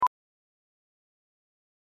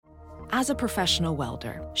As a professional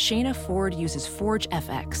welder, Shayna Ford uses Forge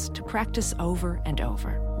FX to practice over and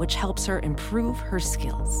over, which helps her improve her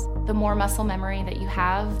skills. The more muscle memory that you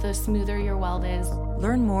have, the smoother your weld is.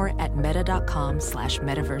 Learn more at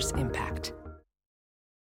meta.com/metaverseimpact.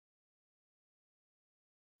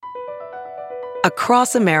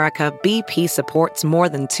 Across America, BP supports more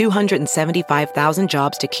than 275,000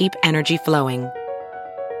 jobs to keep energy flowing.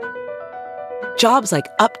 Jobs like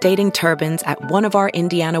updating turbines at one of our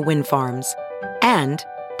Indiana wind farms and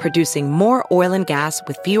producing more oil and gas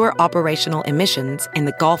with fewer operational emissions in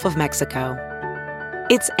the Gulf of Mexico.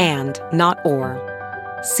 It's and, not or.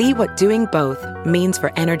 See what doing both means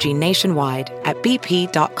for energy nationwide at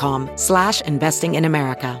bp.com/investing in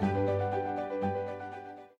America.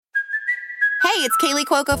 Hey, it's Kaylee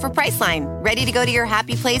Cuoco for Priceline. Ready to go to your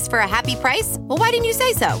happy place for a happy price? Well, why didn't you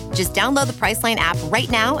say so? Just download the Priceline app right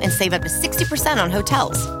now and save up to 60% on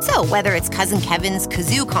hotels. So whether it's Cousin Kevin's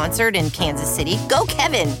Kazoo Concert in Kansas City, go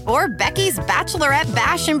Kevin, or Becky's Bachelorette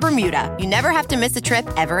Bash in Bermuda, you never have to miss a trip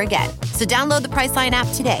ever again. So download the Priceline app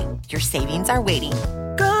today. Your savings are waiting.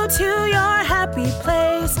 Go to your happy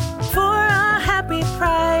place for a happy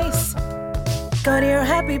price. Go to your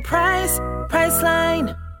happy price,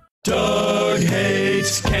 Priceline. Doug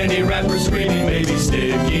hates candy wrappers, screaming baby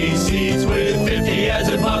sticky seeds with 50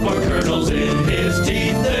 acid popcorn kernels in his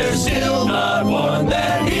teeth. There's still not one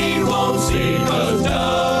that he won't see, 'cause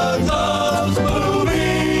Doug loves movies.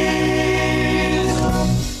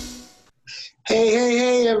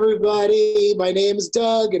 Hey, everybody. My name is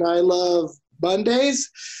Doug, and I love Mondays.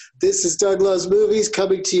 This is Doug Loves Movies,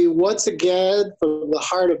 coming to you once again from the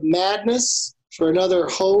heart of madness for another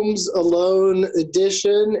Homes Alone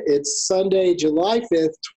edition. It's Sunday, July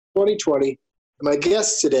 5th, 2020. My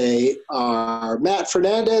guests today are Matt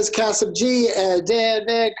Fernandez, Kasim G, and Dan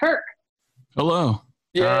Van Kirk. Hello.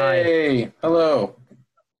 Yay. Hi. Hello.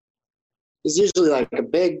 There's usually like a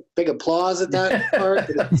big applause at that part,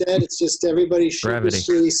 but instead it's just everybody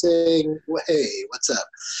sheepishly saying, well, hey, what's up?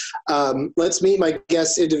 Let's meet my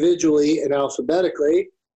guests individually and alphabetically,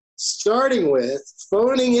 starting with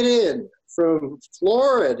phoning it in from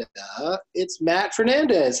Florida. It's Matt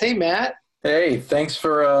Fernandez. Hey, Matt. Hey, thanks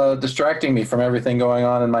for distracting me from everything going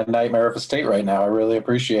on in my nightmare of a state right now. I really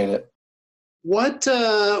appreciate it. What's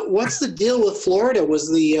the deal with Florida? Were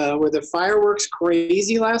the fireworks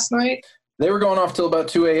crazy last night? They were going off till about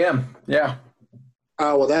 2 a.m. Yeah.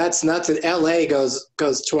 Oh, well, that's nuts. In LA goes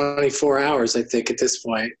 24 hours, I think, at this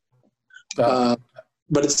point. But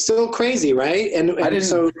it's still crazy, right? And are they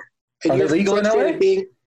legal in LA?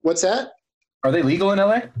 What's that? Are they legal in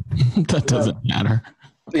LA? That doesn't matter.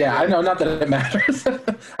 Yeah, I know. Not that it matters.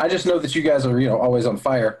 I just know that you guys are, always on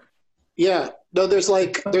fire. Yeah. No, there's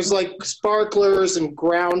like sparklers and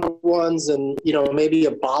ground ones, and maybe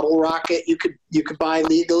a bottle rocket you could buy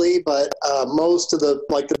legally, but most of the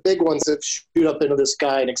big ones that shoot up into the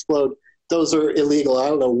sky and explode, those are illegal. I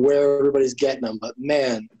don't know where everybody's getting them, but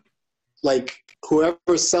man,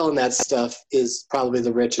 whoever's selling that stuff is probably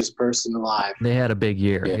the richest person alive. They had a big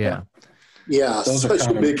year. Yeah. Yeah, those such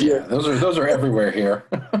a big year. Those are everywhere here.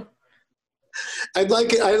 I'd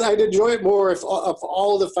enjoy it more if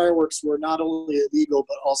all the fireworks were not only illegal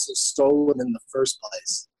but also stolen in the first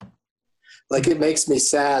place. It makes me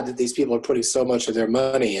sad that these people are putting so much of their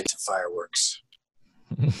money into fireworks.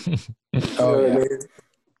 Oh, yeah.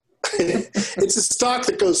 It's a stock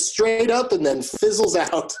that goes straight up and then fizzles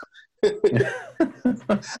out.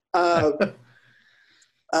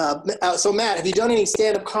 So Matt, have you done any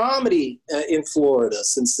stand-up comedy in Florida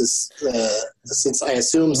since I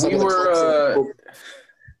assume some of the clubs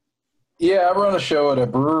Yeah, I run a show at a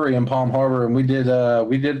brewery in Palm Harbor, and we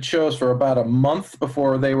did shows for about a month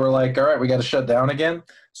before they were like, all right, we got to shut down again.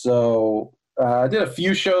 So I did a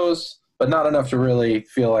few shows, but not enough to really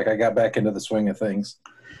feel like I got back into the swing of things.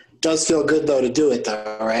 Does feel good though to do it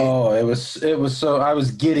though, right? Oh, it was so, I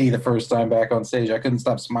was giddy the first time back on stage. I couldn't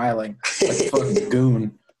stop smiling like a fucking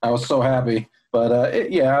goon. I was so happy, but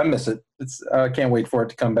I miss it. I can't wait for it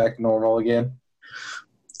to come back to normal again.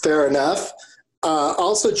 Fair enough.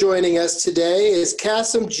 Also joining us today is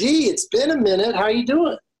Kasim G. It's been a minute. How you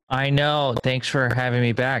doing? I know. Thanks for having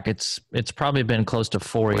me back. It's probably been close to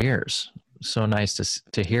 4 years. So nice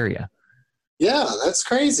to hear you. Yeah, that's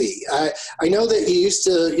crazy. I know that you used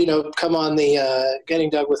to, come on the Getting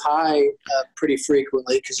Doug with High pretty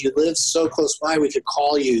frequently because you live so close by. We could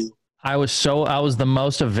call you. I was the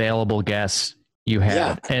most available guest you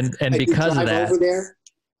had, and because of that, over there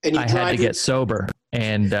and I had to get sober,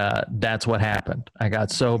 and that's what happened. I got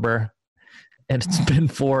sober, and it's been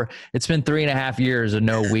 3.5 years of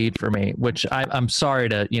no weed for me, which I'm sorry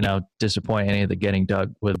to disappoint any of the Getting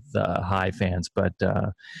Doug with High fans, but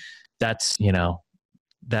that's,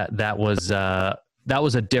 that was a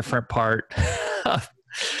different part.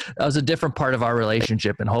 That was a different part of our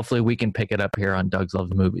relationship, and hopefully we can pick it up here on Doug's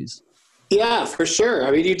Loves Movies. Yeah, for sure.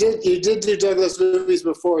 I mean, you did do Doug Loves Movies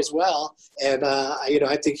before as well, and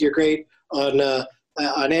I think you're great on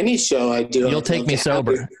any show I do. You'll take me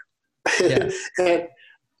sober. Yeah.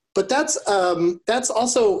 But that's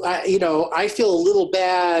also, I feel a little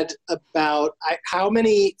bad about how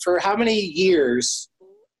many years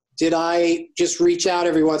did I just reach out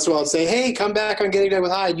every once in a while and say, hey, come back on Getting Doug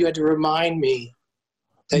with Hyde. You had to remind me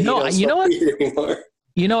that you know what?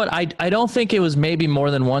 You know what? I don't think it was maybe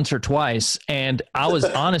more than once or twice. And I was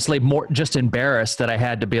honestly more just embarrassed that I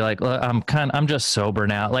had to be like, look, I'm just sober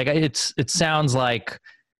now. Like it sounds like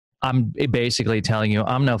I'm basically telling you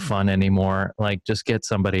I'm no fun anymore. Like just get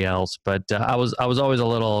somebody else. But I was always a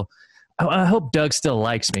little, I hope Doug still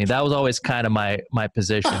likes me. That was always kind of my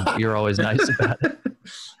position. You're always nice about it.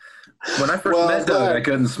 When I first met Doug, I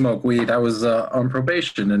couldn't smoke weed. I was on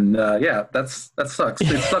probation, and that sucks.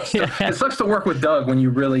 It sucks to work with Doug when you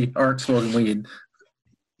really aren't smoking weed.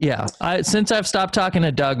 Yeah, since I've stopped talking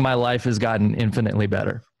to Doug, my life has gotten infinitely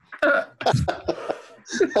better.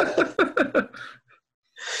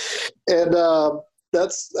 And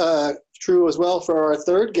that's true as well for our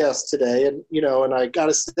third guest today. And and I got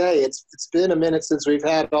to say, it's been a minute since we've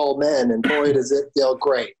had all men, and boy, does it feel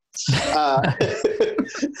great.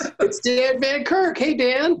 It's Dan Van Kirk. Hey,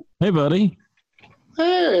 Dan. Hey, buddy.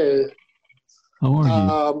 Hey. How are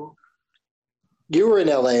you? You were in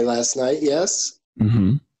LA last night, yes?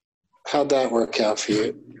 Mm-hmm. How'd that work out for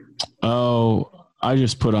you? Oh, I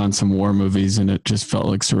just put on some war movies, and it just felt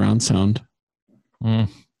like surround sound.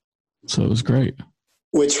 So it was great.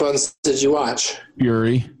 Which ones did you watch?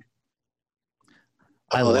 Fury.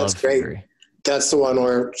 That's great. Fury. That's the one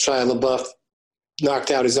where Shia LaBeouf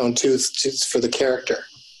knocked out his own tooth for the character.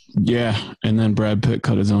 Yeah, and then Brad Pitt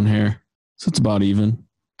cut his own hair. So it's about even.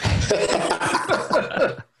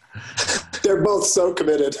 They're both so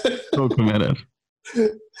committed. So committed.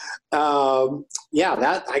 I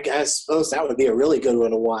suppose that would be a really good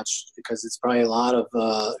one to watch because it's probably a lot of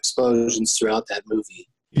explosions throughout that movie.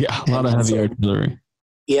 Yeah, a lot of heavy artillery.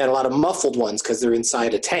 Yeah, and a lot of muffled ones because they're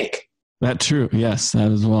inside a tank. That's true. Yes,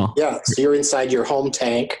 that as well. Yeah, so you're inside your home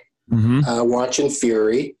tank watching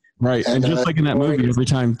Fury. Right, and just like in that movie, every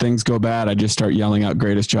time things go bad, I just start yelling out,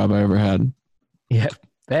 greatest job I ever had. Yeah,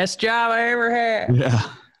 best job I ever had. Yeah.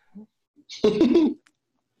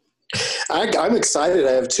 I'm excited.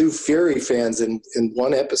 I have 2 Fury fans in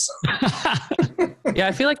one episode. Yeah,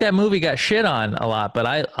 I feel like that movie got shit on a lot, but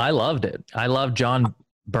I loved it. I loved John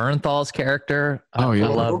Bernthal's character. Oh,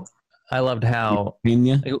 yeah. I loved how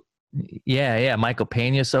Pena. Yeah, Michael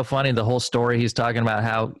Pena is so funny. The whole story he's talking about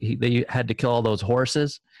how they had to kill all those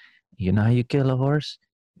horses. You know how you kill a horse?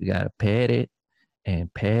 You gotta pet it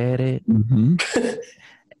and pet it. Mm-hmm.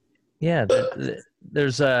 Yeah,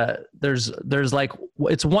 there's like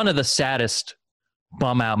it's one of the saddest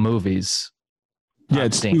bum out movies. Yeah,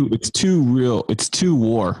 it's too real. It's too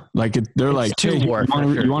war. Like they're like, too hey, war.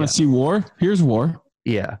 You want to see war? Here's war.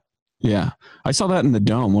 Yeah. Yeah, I saw that in the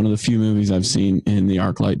Dome. One of the few movies I've seen in the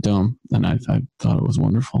ArcLight Dome, and I thought it was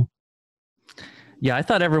wonderful. Yeah, I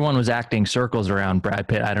thought everyone was acting circles around Brad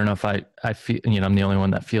Pitt. I don't know if I feel, I'm the only one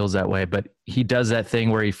that feels that way, but he does that thing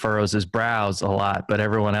where he furrows his brows a lot, but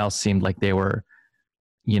everyone else seemed like they were,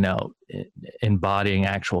 embodying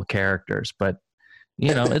actual characters. But,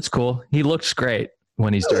 it's cool. He looks great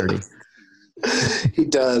when he's dirty. He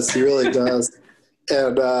does. He really does.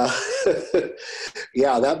 And,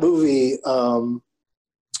 that movie,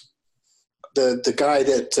 the guy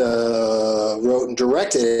that wrote and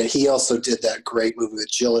directed it, he also did that great movie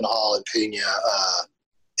with Gyllenhaal and Pena,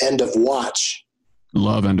 End of Watch.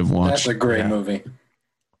 Love End of Watch. That's a great movie.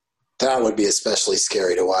 That would be especially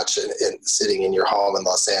scary to watch sitting in your home in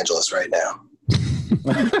Los Angeles right now.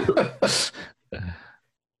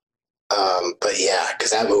 But yeah,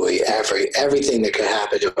 because that movie, everything that could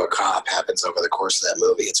happen to a cop happens over the course of that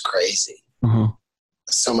movie. It's crazy. Uh-huh.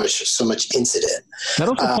 So much incident. That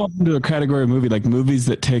also falls into a category of movie, like movies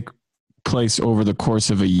that take place over the course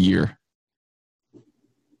of a year.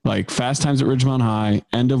 Like Fast Times at Ridgemont High,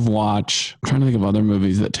 End of Watch. I'm trying to think of other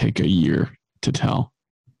movies that take a year to tell.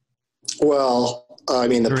 Well, I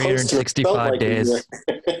mean, the 365 days.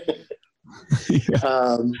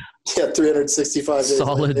 Yeah. 365 days.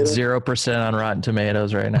 Solid 0% on Rotten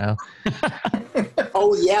Tomatoes right now.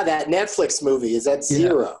 Oh yeah, that Netflix movie is at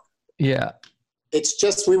 0. Yeah. It's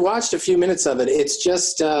just, we watched a few minutes of it. It's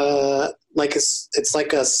just it's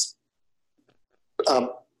like a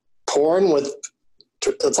porn with,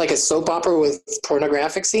 it's like a soap opera with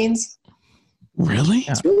pornographic scenes. Really?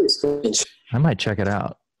 Yeah. It's really strange. I might check it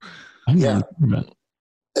out. Yeah.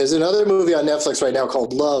 There's another movie on Netflix right now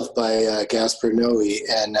called Love by Gaspar Noé,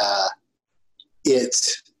 and it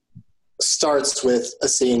starts with a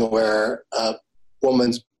scene where a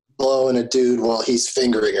woman's blowing a dude while he's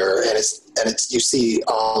fingering her, and it's you see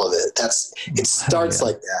all of it. It starts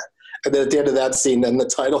like that, and then at the end of that scene, then the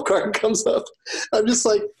title card comes up. I'm just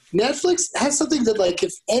like, Netflix has something that, like,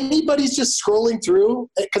 if anybody's just scrolling through,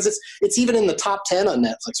 because it's even in the top 10 on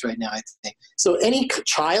Netflix right now, I think. So any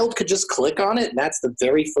child could just click on it, and that's the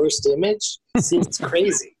very first image. It seems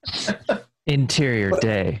crazy. Interior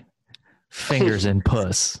day, fingers in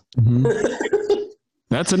puss. Mm-hmm.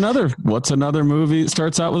 What's another movie? It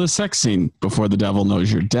starts out with a sex scene. Before the Devil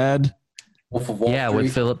Knows You're Dead. Wolf of Wall Street. Yeah,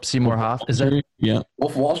 with Philip Seymour Hoffman. Is that? Yeah.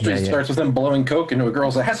 Wolf of Wall Street starts with him blowing coke into a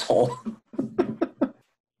girl's asshole.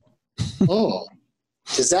 Oh,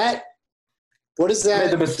 what is that?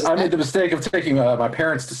 I made the mistake of taking my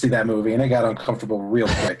parents to see that movie, and I got uncomfortable real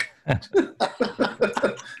quick.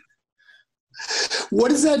 What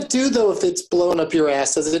does that do, though, if it's blowing up your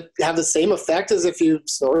ass? Does it have the same effect as if you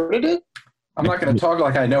snorted it? I'm not going to talk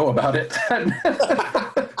like I know about it.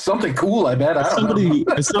 Something cool, I bet.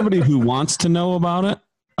 As somebody who wants to know about it,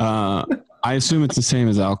 I assume it's the same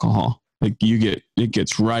as alcohol. Like it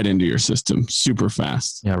gets right into your system super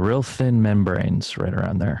fast. Yeah, real thin membranes right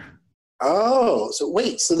around there. Oh, so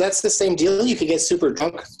that's the same deal? You could get super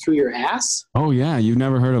drunk through your ass? Oh yeah, you've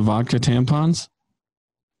never heard of vodka tampons?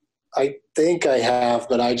 I think I have,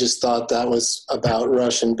 but I just thought that was about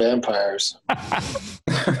Russian vampires.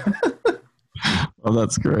 Oh,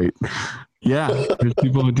 that's great. Yeah, there's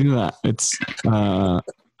people who do that. It's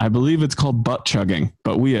I believe it's called butt chugging,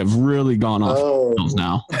 but we have really gone off the rails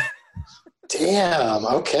now. Damn.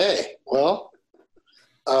 Okay. Well,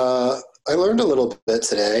 I learned a little bit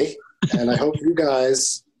today, and I hope you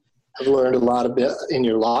guys have learned a lot of bit in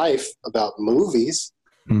your life about movies,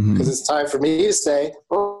 because it's time for me to say,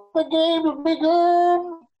 the game to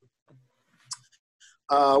begin.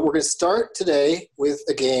 We're going to start today with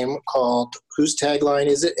a game called Whose Tagline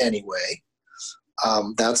Is It Anyway?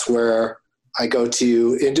 That's where I go to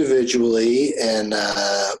you individually, and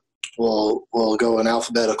we'll go in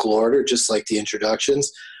alphabetical order, just like the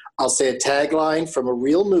introductions. I'll say a tagline from a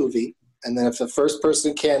real movie, and then if the first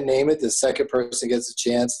person can't name it, the second person gets a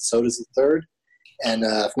chance, and so does the third. And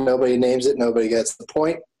if nobody names it, nobody gets the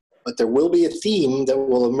point. But there will be a theme that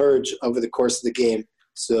will emerge over the course of the game,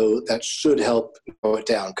 so that should help narrow it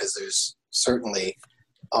down, because there's certainly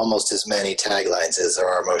almost as many taglines as there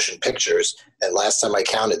are motion pictures. And last time I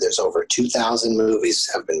counted, there's over 2,000 movies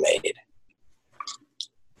have been made.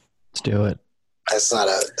 Let's do it.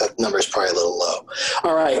 That number's probably a little low.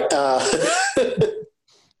 All right.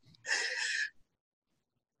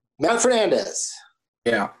 Matt Fernandez.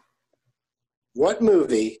 Yeah. What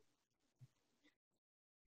movie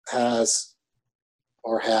has,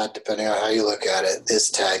 or had, depending on how you look at it, this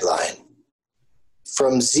tagline?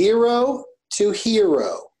 From zero to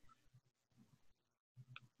hero.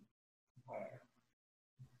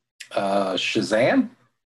 Shazam?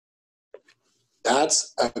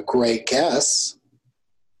 That's a great guess.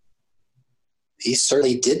 He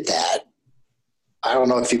certainly did that. I don't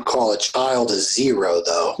know if you call a child a zero,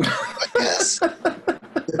 though, I guess.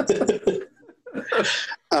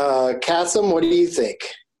 Kasim, what do you think?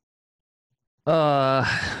 I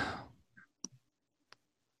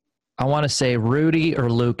want to say Rudy or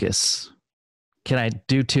Lucas. Can I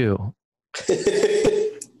do two?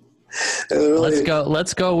 Really,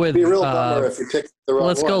 Let's go with. Be a real bummer if you pick the wrong one.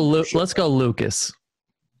 Let's go Lucas.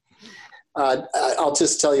 I'll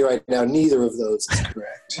just tell you right now, neither of those is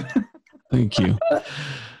correct. Thank you.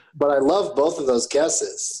 But I love both of those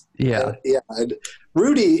guesses. Yeah. And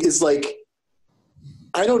Rudy is like,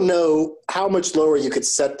 I don't know how much lower you could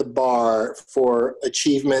set the bar for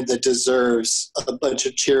achievement that deserves a bunch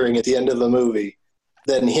of cheering at the end of a movie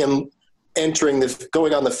than him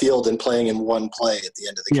going on the field and playing in one play at the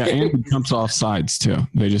end of the game. Yeah, and he jumps off sides too.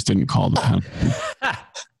 They just didn't call the penalty.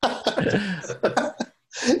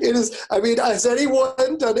 It is. I mean, has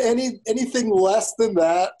anyone done anything less than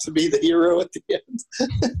that to be the hero at the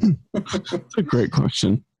end? That's a great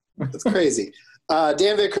question. That's crazy. Dan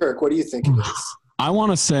Van Kirk, what do you think it is? I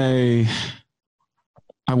want to say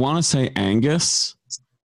Angus.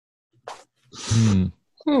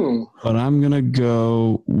 But I'm going to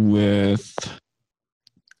go with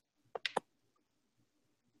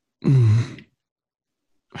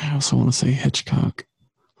I also want to say Hitchcock.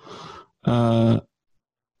 I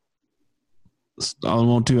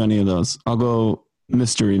won't do any of those. I'll go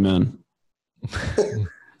Mystery Men.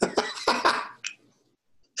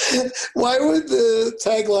 Why would the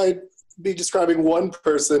tagline be describing one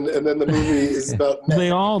person, and then the movie is about men.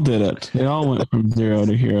 They all did it. They all went from zero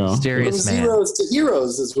to hero. From Mysterious man. zeros to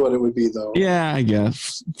heroes is what it would be, though. Yeah, I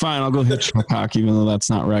guess. Fine, I'll go Hitchcock, even though that's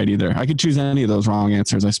not right either. I could choose any of those wrong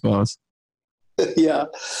answers, I suppose. Yeah.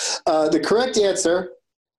 The correct answer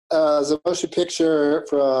is a motion picture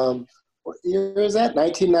from, what year is that?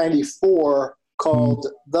 1994, called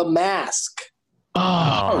The Mask.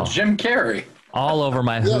 Oh, Jim Carrey. All over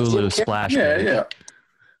my Yeah, Hulu Jim splash. Yeah, page. yeah.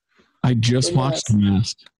 I just watched The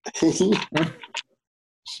Mask.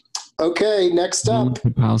 Okay, next up.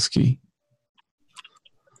 Kapowski.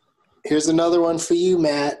 Here's another one for you,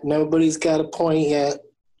 Matt. Nobody's got a point yet.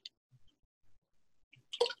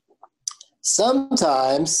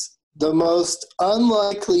 Sometimes the most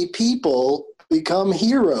unlikely people become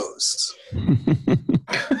heroes.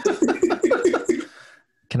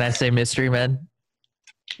 Can I say Mystery Men?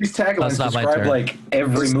 These taglines That's not my describe turn. like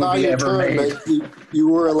every It's not movie your ever turn, made. but you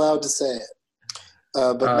were allowed to say it.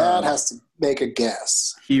 But Matt has to make a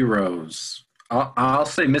guess. Heroes. I'll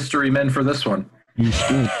say Mystery Men for this one. You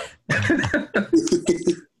should.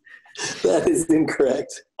 That is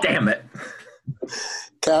incorrect. Damn it.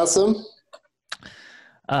 Kasim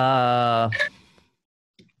and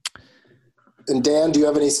Dan, do you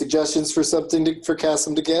have any suggestions for something for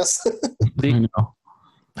Kasim to guess? I know.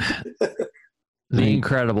 The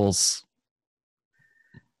Incredibles.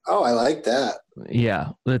 Oh, I like that. Yeah,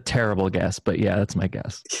 the terrible guess, but yeah, that's my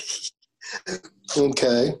guess.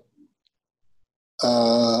 Okay.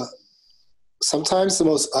 Sometimes the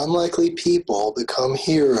most unlikely people become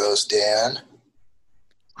heroes, Dan.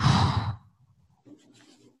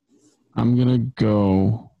 I'm going to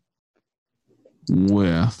go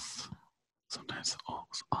with sometimes the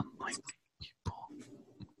most unlikely people.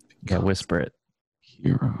 Yeah, whisper it.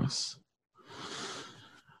 Heroes.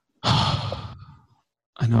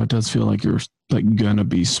 I know it does feel like you're like gonna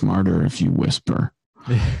be smarter if you whisper.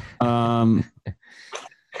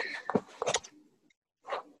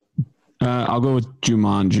 I'll go with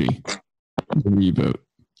Jumanji, the reboot.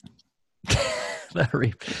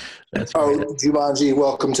 That's great. Jumanji,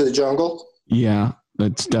 Welcome to the Jungle? Yeah,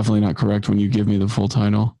 that's definitely not correct when you give me the full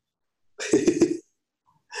title.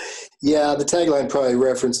 Yeah, the tagline probably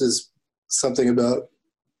references something about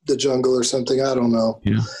the jungle or something. I don't know.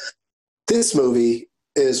 Yeah. This movie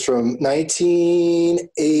is from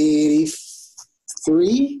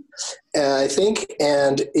 1983, I think,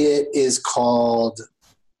 and it is called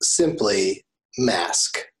simply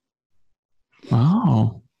Mask.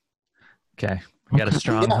 Wow. Okay. I got a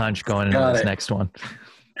strong hunch going into this next one.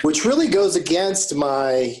 Which really goes against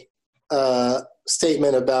my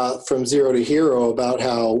statement about from zero to hero about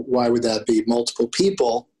how, why would that be multiple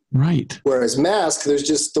people? Right. Whereas Mask, there's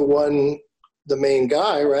just the main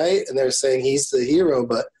guy, right? And they're saying he's the hero,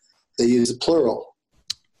 but they use a plural.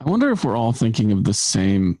 I wonder if we're all thinking of the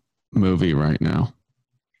same movie right now.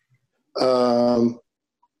 I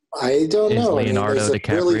don't know. Leonardo there's a really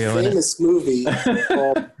DiCaprio in it? famous movie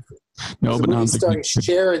called No, but now I'm starring thinking.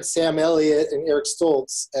 Cher and Sam Elliott and Eric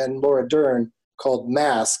Stoltz and Laura Dern called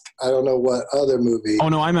Mask. I don't know what other movie. Oh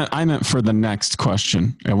no, I meant for the next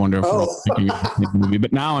question. I wonder if we're all thinking of the same movie.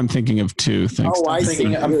 But now I'm thinking of two. Thanks. Oh, I'm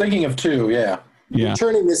thinking of two. Yeah. Yeah. You're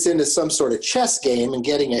turning this into some sort of chess game and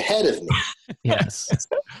getting ahead of me. Yes.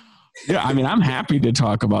 Yeah, I mean, I'm happy to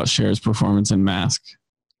talk about Cher's performance in Mask.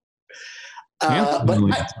 But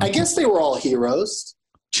I guess they were all heroes.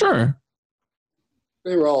 Sure.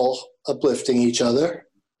 They were all uplifting each other.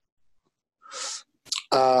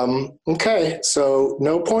 Okay, so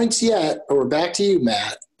no points yet. We're back to you,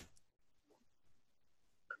 Matt.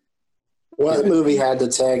 What movie had the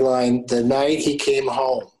tagline, "The Night He Came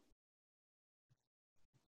Home"?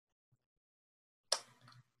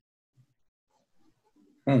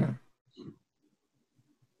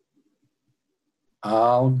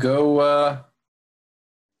 I'll go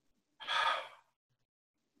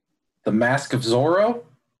The Mask of Zorro.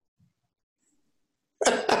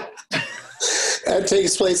 That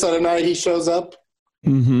takes place on a night he shows up.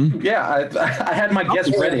 Mm-hmm. Yeah, I had my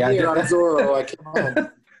guess ready. I'm Zorro. I came home.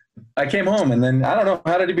 I came home, and then I don't know,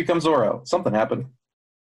 how did he become Zorro? Something happened.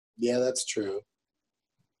 Yeah, that's true.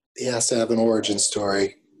 He has to have an origin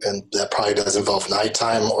story, and that probably does involve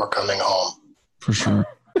nighttime or coming home. For sure.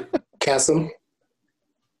 Kasim?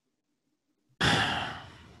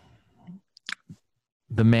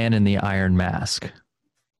 The Man in the Iron Mask.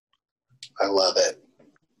 I love it.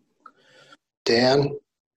 Dan?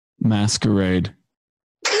 Masquerade.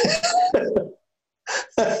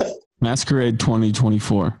 Masquerade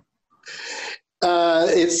 2024.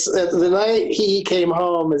 It's The Night He Came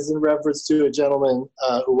Home is in reference to a gentleman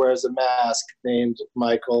who wears a mask named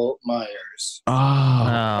Michael Myers. Oh,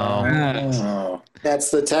 That's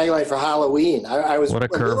the tagline for Halloween. I was What a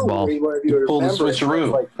curveball. Pull the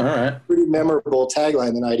switcheroo. Like, all right. pretty memorable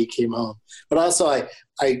tagline the night he came home. But also,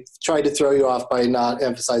 I tried to throw you off by not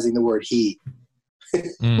emphasizing the word he.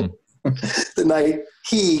 Mm. The night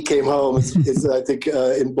he came home is I think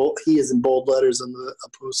he is in bold letters on the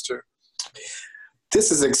poster.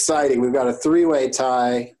 This is exciting. We've got a 3-way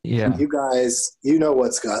tie. Yeah. You guys, you know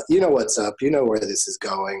what's up. You know where this is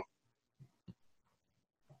going.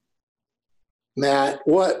 Matt,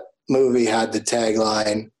 what movie had the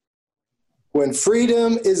tagline, "When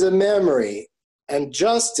freedom is a memory and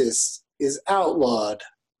justice is outlawed,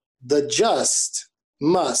 the just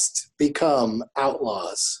must become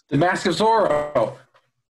outlaws"? The Mask of Zorro.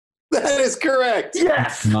 That is correct.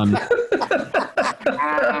 Yes. None.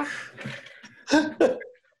 I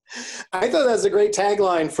thought that was a great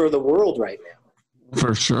tagline for the world right now.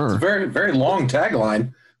 For sure. It's a very, very long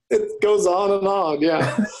tagline. It goes on and on,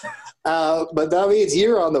 yeah. But that means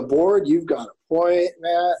you're on the board. You've got a point,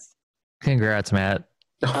 Matt. Congrats, Matt.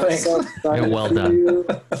 I'm so excited Yeah, well for done. you.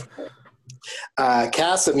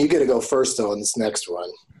 Cassim, you get to go first, though, on this next one.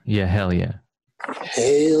 Yeah, hell yeah.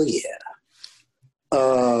 Hell yeah.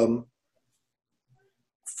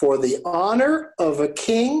 For the honor of a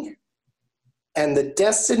king and the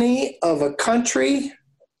destiny of a country,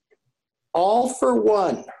 all for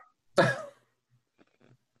one.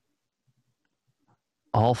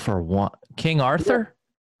 All for one. King Arthur?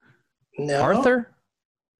 No. Arthur?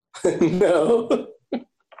 No.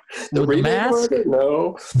 The remake mask? order?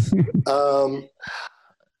 No.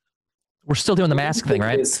 We're still doing the mask thing,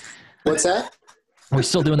 right? What's that? We're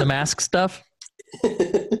still doing the mask stuff?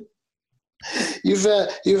 You've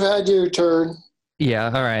had your turn, Yeah,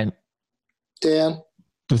 all right. Dan.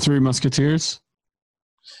 The Three Musketeers,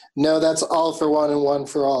 No, that's all for one and one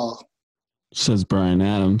for all. says Bryan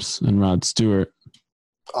Adams and Rod Stewart.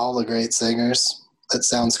 All the great singers. That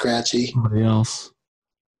sounds scratchy. Somebody else.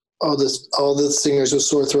 All the singers with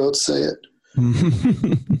sore throats say it.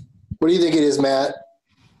 What do you think it is, Matt?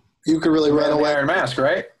 You could really The Man run in the away. Iron Mask,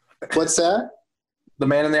 right? What's that? The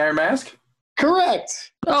Man in the Iron Mask?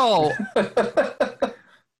 Correct. Oh,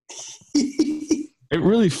 It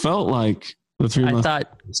really felt like the Three I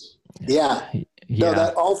Musketeers. thought, Yeah. yeah. No,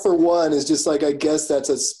 that all for one is just like, I guess that's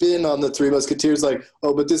a spin on the Three Musketeers. Like,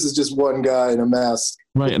 oh, but this is just one guy in a mask.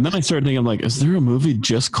 Right. And then I started thinking, like, is there a movie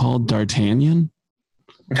just called D'Artagnan?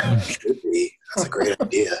 Should be. That's a great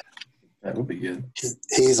idea. That would be good.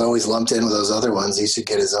 He's always lumped in with those other ones. He should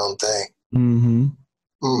get his own thing. Mm-hmm.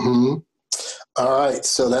 Mm-hmm. All right.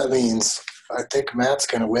 So that means I think Matt's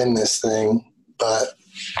going to win this thing, but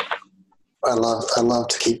I love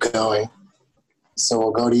to keep going. So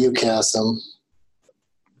we'll go to you, Cassim.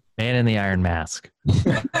 Man in the Iron Mask.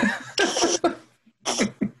 Man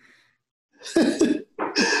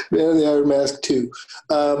in the Iron Mask 2.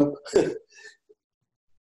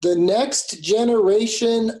 The Next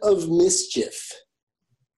Generation of Mischief.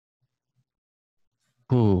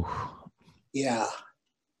 Ooh. Yeah.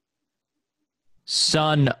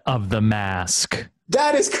 Son of the Mask.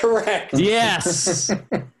 That is correct. Yes.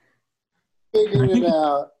 Figured it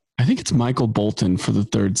out. I think it's Michael Bolton for the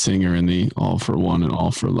third singer in the All for One and All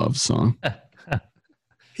for Love song.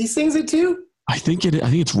 He sings it too? I think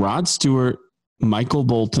it's Rod Stewart, Michael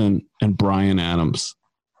Bolton, and Bryan Adams.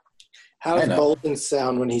 How does Bolton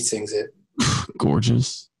sound when he sings it?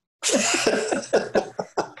 Gorgeous.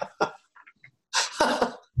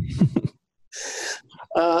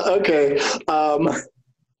 Okay.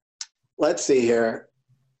 Let's see here.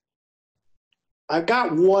 I've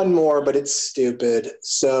got one more, but it's stupid.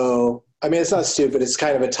 So, I mean, it's not stupid. It's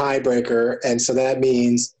kind of a tiebreaker. And so that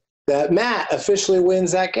means that Matt officially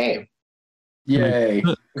wins that game. Yay.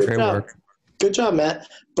 Great work. Good job, Matt.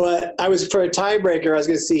 But I was, for a tiebreaker, I was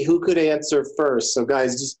going to see who could answer first. So,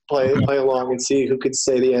 guys, just play along and see who could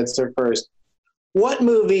say the answer first. What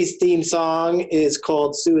movie's theme song is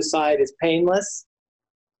called Suicide is Painless?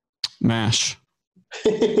 MASH.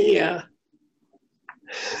 Yeah.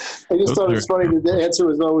 I just thought it was funny that the answer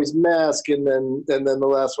was always Mask, and then the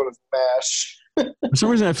last one was MASH. For some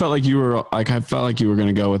reason, I felt like you were going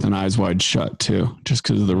to go with an Eyes Wide Shut too, just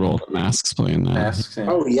because of the role that Masks play in that. Masks, yeah.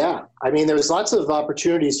 Oh yeah, I mean there was lots of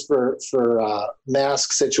opportunities for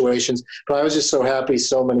mask situations, but I was just so happy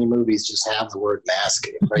so many movies just have the word mask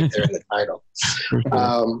right there in the title.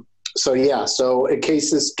 So yeah, so in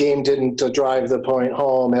case this game didn't drive the point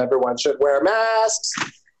home, everyone should wear masks.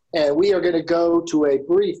 And we are going to go to a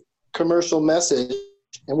brief commercial message,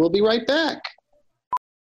 and we'll be right back.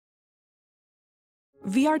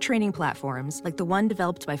 VR training platforms, like the one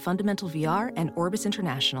developed by Fundamental VR and Orbis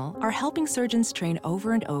International, are helping surgeons train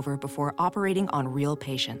over and over before operating on real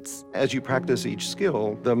patients. As you practice each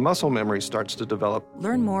skill, the muscle memory starts to develop.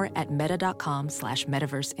 Learn more at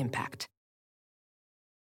meta.com/metaverseimpact.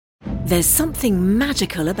 There's something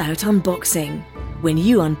magical about unboxing. When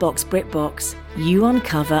you unbox BritBox, you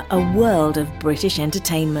uncover a world of British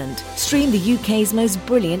entertainment. Stream the UK's most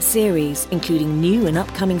brilliant series, including new and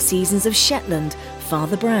upcoming seasons of Shetland,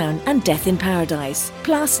 Father Brown and Death in Paradise.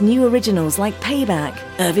 Plus new originals like Payback,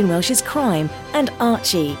 Irving Welsh's Crime and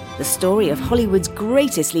Archie, the story of Hollywood's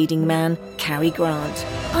greatest leading man, Cary Grant.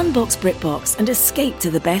 Unbox BritBox and escape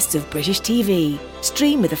to the best of British TV.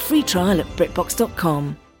 Stream with a free trial at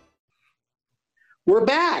BritBox.com. We're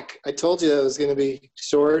back. I told you that it was going to be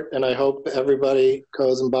short, and I hope everybody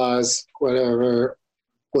goes and buys whatever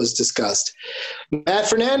was discussed. Matt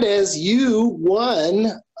Fernandez, you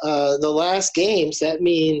won the last game, so that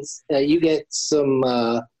means you get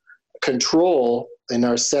some control in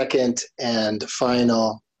our second and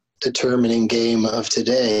final determining game of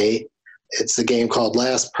today. It's a game called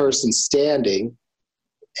Last Person Standing,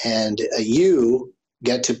 and you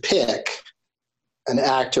get to pick an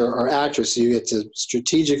actor or actress. So you get to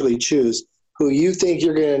strategically choose who you think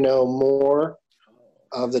you're going to know more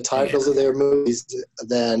of the titles of their movies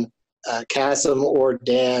than Kasim or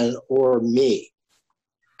Dan or me,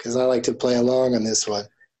 because I like to play along on this one.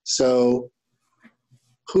 So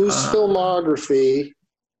whose filmography?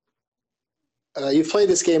 You've played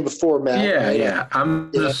this game before, Matt. Yeah, right? yeah. I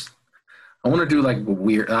want to do like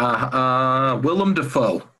weird. Willem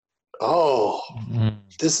Dafoe. Oh,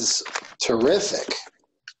 this is terrific.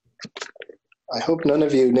 I hope none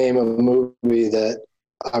of you name a movie that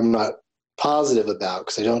I'm not positive about,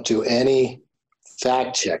 because I don't do any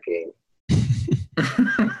fact checking.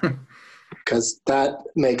 Because that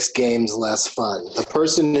makes games less fun. The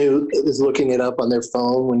person who is looking it up on their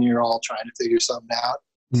phone when you're all trying to figure something out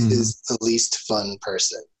is the least fun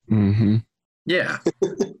person. Mm-hmm. Yeah.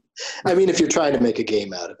 I mean, if you're trying to make a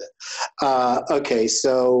game out of it. Okay,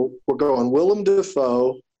 so we're going Willem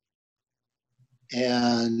Dafoe,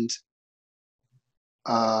 and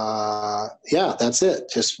yeah, that's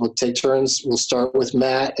it. Just we'll take turns. We'll start with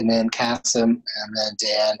Matt, and then Kasim, and then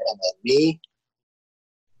Dan, and then me.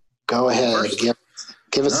 Go ahead.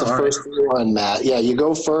 Give us the first one, Matt. Yeah, you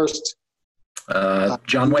go first.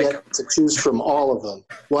 John Wick. You get to choose from all of them.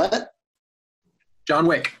 What? John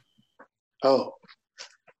Wick. Oh.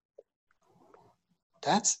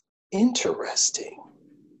 That's interesting.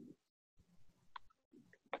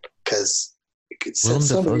 Because you could set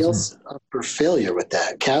somebody else up for failure with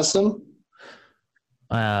that. Kasim?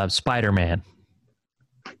 Spider-Man.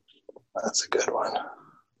 That's a good one.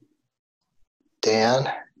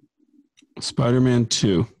 Dan? Spider-Man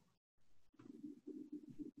 2.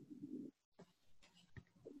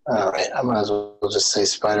 All right, I might as well just say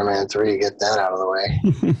Spider-Man 3, get that out of the way.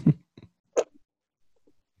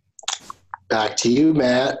 Back to you,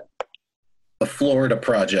 Matt. The Florida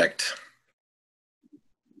Project.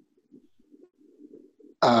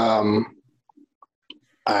 I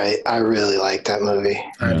really like that movie.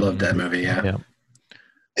 I love that movie, yeah.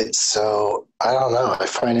 It's so, I don't know, I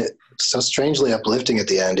find it so strangely uplifting at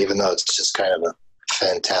the end, even though it's just kind of a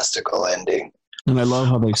fantastical ending. And I love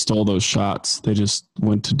how they stole those shots. They just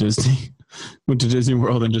went to Disney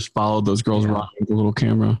World and just followed those girls around with a little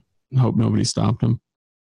camera and hope nobody stopped them.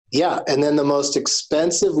 Yeah, and then the most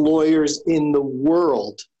expensive lawyers in the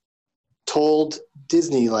world told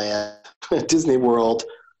Disneyland, Disney World,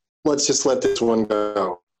 let's just let this one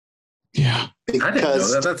go. Yeah. Because I didn't know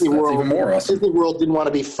that. That's even more awesome. Disney World didn't want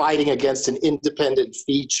to be fighting against an independent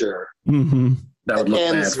feature. Mm-hmm. That would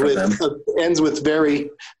look bad for them. Ends with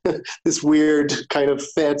very this weird kind of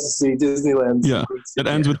fantasy Disneyland. Yeah, it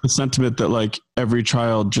ends with the sentiment that like every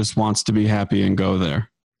child just wants to be happy and go there.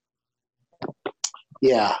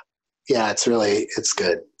 Yeah, it's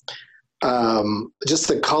good. Just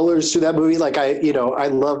the colors through that movie, like I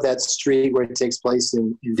love that street where it takes place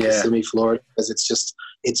in Kissimmee, Florida, because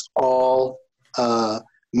it's all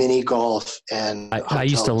mini golf and. I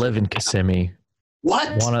used to live in Kissimmee.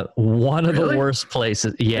 What? One of the worst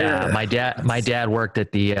places. Yeah, my dad worked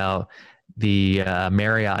at the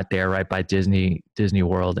Marriott there, right by Disney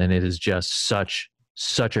World, and it is just such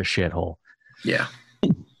a shithole. Yeah.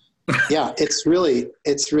 Yeah, it's really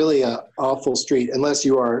a awful street unless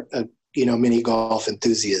you are a mini golf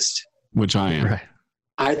enthusiast, which I am. Right.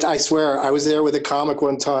 I swear, I was there with a comic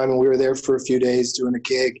one time, and we were there for a few days doing a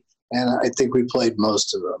gig, and I think we played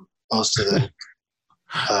most of the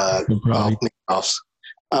golfs.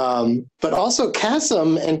 But also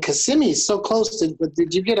Kasim and Kissimmee so close. But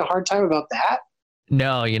did you get a hard time about that?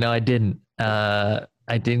 No, I didn't.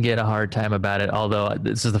 I didn't get a hard time about it, although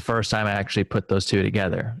this is the first time I actually put those two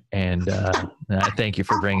together. And I thank you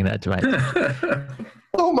for bringing that to my attention.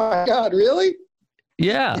 Oh my God, really?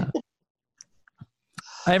 Yeah.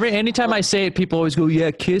 Anytime I say it, people always go,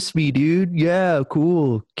 "Yeah, kiss me, dude. Yeah,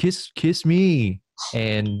 cool. Kiss me."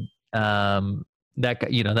 And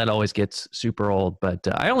that always gets super old. But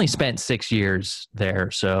I only spent 6 years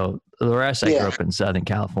there, so the rest I grew up in Southern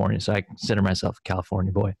California, so I consider myself a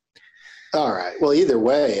California boy. All right. Well, either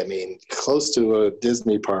way, I mean, close to a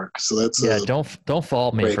Disney park, so that's Don't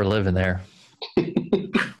fault me for living there.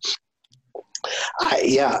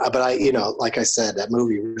 But like I said, that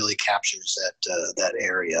movie really captures that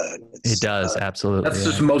area. It does, absolutely. That's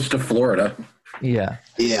just most of Florida. Yeah.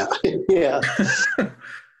 Yeah.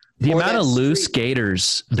 The amount of loose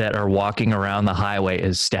skaters that are walking around the highway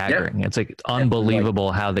is staggering. Yeah. It's like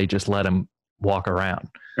unbelievable how they just let them walk around.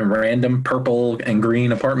 And random purple and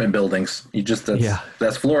green apartment buildings.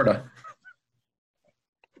 That's Florida.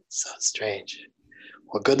 So strange.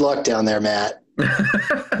 Well, good luck down there, Matt.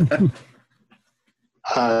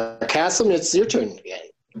 Cassim, it's your turn again.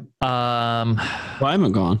 I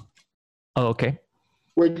haven't gone. Oh, okay.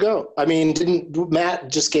 Where'd you go? I mean, didn't Matt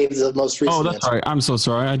just gave the most recent? Oh, that's right. I'm so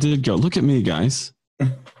sorry. I did go. Look at me, guys.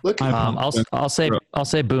 Look. I'll say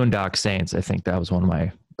Boondock Saints. I think that was one of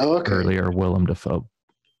my earlier Willem Dafoe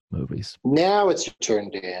movies. Now it's your turn,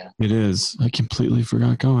 Dan. It is. I completely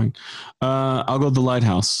forgot going. I'll go The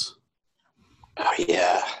Lighthouse. Oh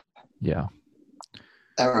yeah. Yeah.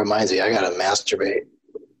 That reminds me, I gotta masturbate.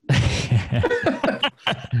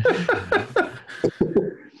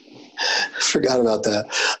 Forgot about that.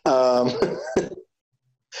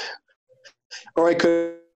 Or I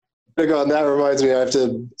could have gone. That reminds me, I have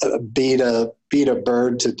to beat a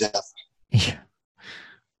bird to death. Yeah.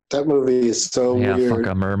 That movie is so weird. Yeah, fuck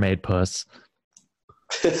a mermaid puss.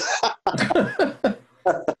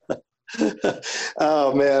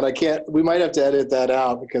 Oh man, I can't. We might have to edit that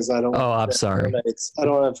out because I don't. Oh, I'm sorry. Mermaids. I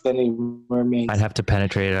don't have any mermaids. I'd have to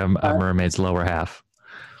penetrate a mermaid's lower half.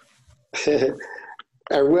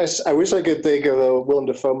 I wish I could think of a Willem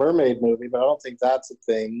Dafoe mermaid movie, but I don't think that's a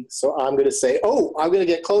thing. So I'm going to say, I'm going to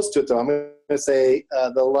get close to it though. I'm going to say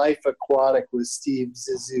The Life Aquatic with Steve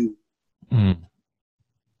Zissou. Mm.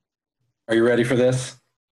 Are you ready for this?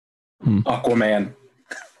 Aquaman.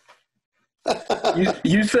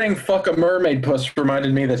 you saying "fuck a mermaid puss"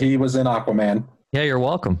 reminded me that he was in Aquaman. Yeah, you're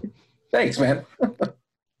welcome. Thanks, man.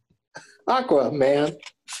 Aquaman.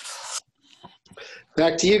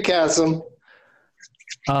 Back to you, Cassim.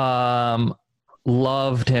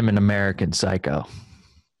 Loved him in American Psycho.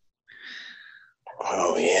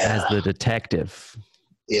 Oh yeah, as the detective.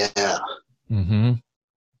 Yeah. Mm-hmm.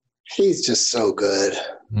 He's just so good.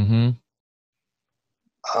 Mm-hmm.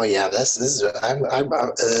 Oh yeah, this is.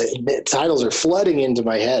 Titles are flooding into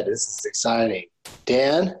my head. This is exciting.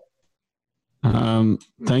 Dan.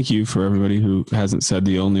 Thank you for everybody who hasn't said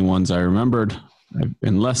the only ones I remembered.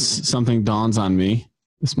 Unless something dawns on me,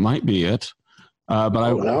 this might be it.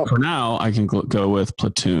 But for now, I can go with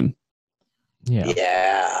Platoon. Yeah.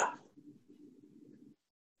 Yeah.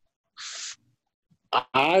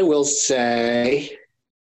 I will say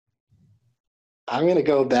I'm going to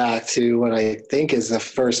go back to what I think is the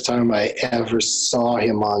first time I ever saw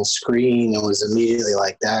him on screen. It was immediately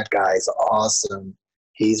like, that guy's awesome.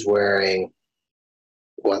 He's wearing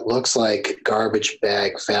what looks like garbage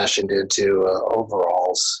bag fashioned into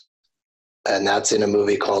overalls. And that's in a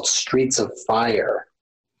movie called Streets of Fire.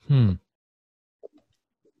 Never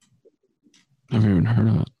even heard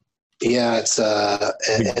of it. Yeah, it's an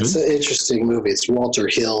interesting movie. It's Walter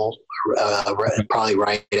Hill, probably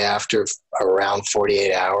right after around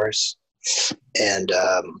 48 Hours. And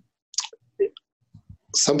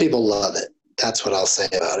some people love it. That's what I'll say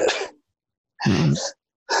about it.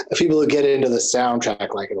 People who get into the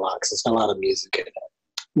soundtrack like it a lot because there's not a lot of music in it.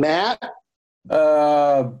 Matt?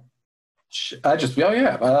 The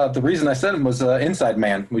reason I said him was Inside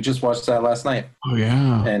Man. We just watched that last night. Oh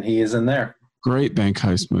yeah, and he is in there. Great bank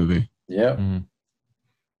heist movie. Yep. Mm.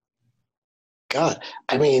 God,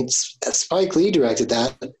 I mean, Spike Lee directed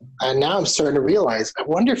that, and now I'm starting to realize. I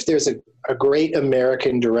wonder if there's a great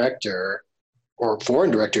American director or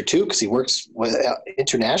foreign director too, because he works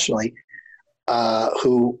internationally.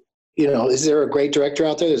 Who, is there a great director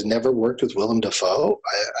out there that's never worked with Willem Dafoe?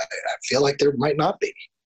 I feel like there might not be.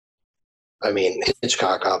 I mean,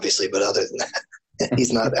 Hitchcock, obviously, but other than that,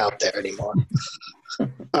 he's not out there anymore.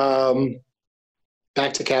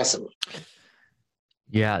 Back to Cassim.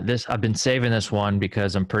 Yeah, I've been saving this one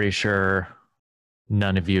because I'm pretty sure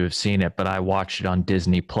none of you have seen it, but I watched it on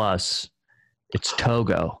Disney Plus. It's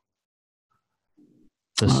Togo.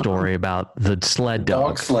 the story about the sled Dog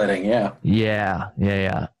dog. sledding, yeah.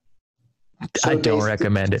 Yeah. I don't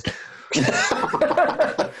recommend it.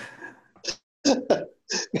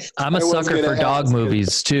 I'm a sucker for dog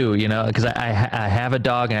movies too, because I have a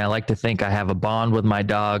dog and I like to think I have a bond with my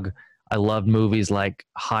dog. I love movies like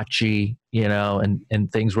Hachi,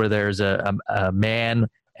 and things where there's a man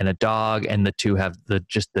and a dog and the two have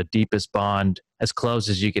just the deepest bond, as close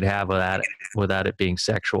as you could have without it being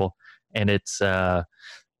sexual. And it's, I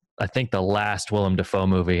think, the last Willem Dafoe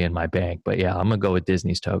movie in my bank. But yeah, I'm going to go with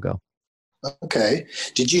Disney's Togo. Okay.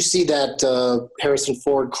 Did you see that Harrison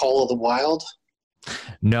Ford Call of the Wild?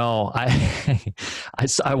 No,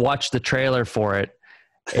 I watched the trailer for it,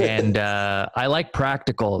 and I like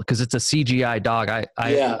practical because it's a CGI dog.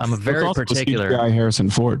 I'm a very particular CGI Harrison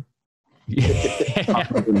Ford. I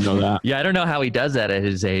didn't know that. Yeah, I don't know how he does that at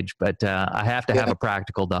his age, but I have to have a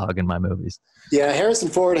practical dog in my movies. Yeah, Harrison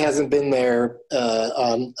Ford hasn't been there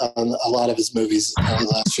on a lot of his movies in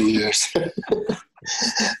the last few years.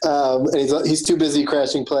 And he's too busy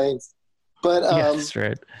crashing planes. But yeah, that's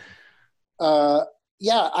right.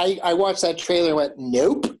 I watched that trailer and went,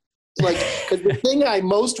 nope. Like, because the thing I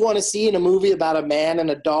most want to see in a movie about a man and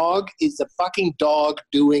a dog is the fucking dog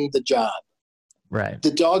doing the job. Right.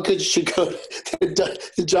 The dog should go.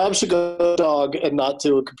 The job should go to a dog and not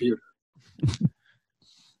to a computer.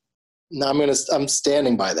 No, I'm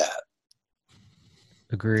standing by that.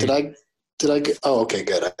 Agreed. Did I get? Oh, okay,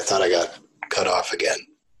 good. I thought I got cut off again.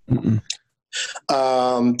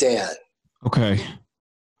 Dan. Okay.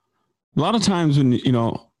 A lot of times when,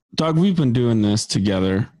 Doug, we've been doing this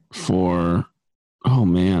together for,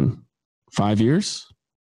 5 years.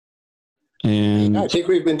 And I think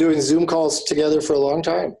we've been doing Zoom calls together for a long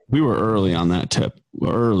time. We were early on that tip.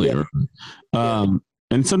 Earlier. Yeah.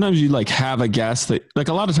 And sometimes you have a guess that,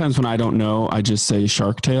 a lot of times when I don't know, I just say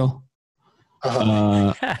Shark Tale.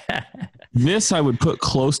 This I would put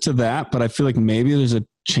close to that, but I feel like maybe there's a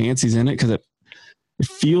chance he's in it because it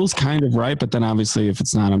feels kind of right. But then obviously if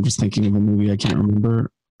it's not, I'm just thinking of a movie I can't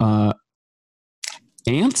remember.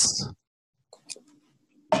 Ants?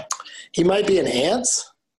 He might be in Ants.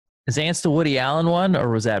 Is Ants the Woody Allen one, or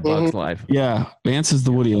was that Bugs Life? Yeah, Ants is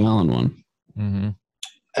the Woody Allen one. Mm-hmm.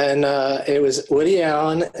 And it was Woody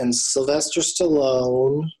Allen and Sylvester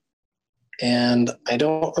Stallone, and I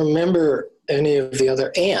don't remember any of the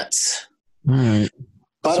other Ants. All right.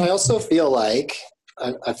 But I also feel like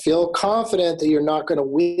I feel confident that you're not going to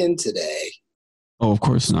win today. Oh, of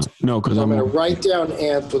course not. No, because I'm going to write down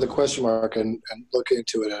Ants with a question mark and look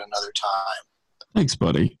into it at another time. Thanks,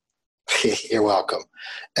 buddy. You're welcome.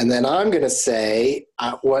 And then I'm going to say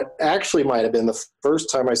what actually might have been the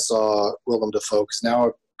first time I saw Willem Dafoe, because now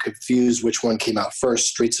I'm confused which one came out first,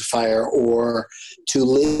 Streets of Fire or To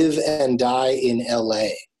Live and Die in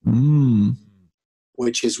L.A.,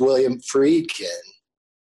 which is William Friedkin.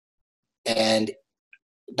 And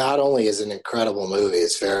not only is it an incredible movie,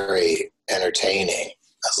 it's very entertaining.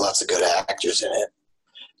 There's lots of good actors in it.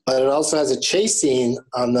 But it also has a chase scene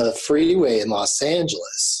on the freeway in Los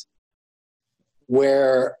Angeles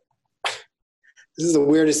where this is the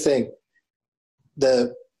weirdest thing.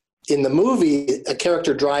 In the movie, a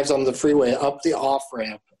character drives on the freeway up the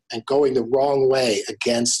off-ramp and going the wrong way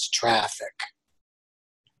against traffic.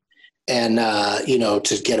 And,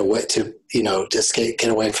 to get away get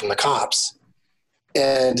away from the cops.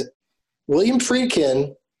 And William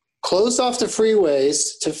Friedkin closed off the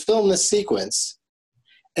freeways to film this sequence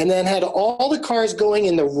and then had all the cars going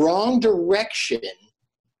in the wrong direction.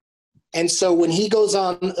 And so when he goes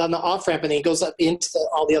on the off-ramp and he goes up into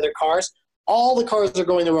all the other cars are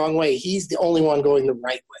going the wrong way. He's the only one going the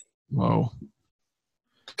right way. Whoa.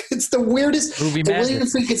 It's the weirdest. Movie William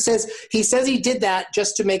Friedkin says he did that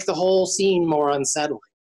just to make the whole scene more unsettling.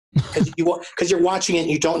 Because you're watching it and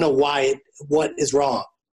you don't know what is wrong.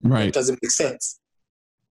 Right. It doesn't make sense.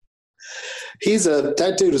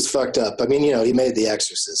 That dude was fucked up. I mean, he made The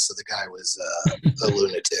Exorcist, so the guy was a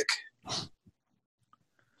lunatic.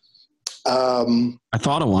 I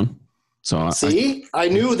thought of one. So I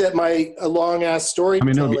knew that my long ass story. I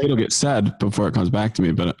mean, it'll get said before it comes back to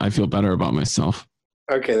me, but I feel better about myself.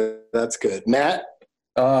 Okay, that's good. Matt?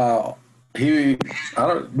 I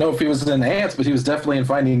don't know if he was in Ants, but he was definitely in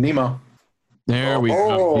Finding Nemo. There we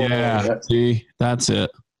go. Yeah, see, that's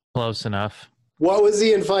it. Close enough. What was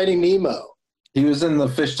he in Finding Nemo? He was in the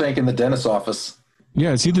fish tank in the dentist's office.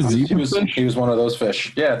 Yeah, is he the zebra fish? He was one of those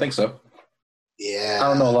fish. Yeah, I think so. Yeah. I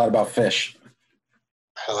don't know a lot about fish.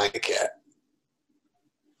 I like it.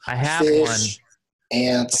 I have fish, one.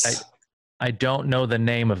 Ants. I don't know the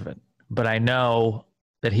name of it, but I know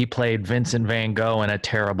that he played Vincent Van Gogh in a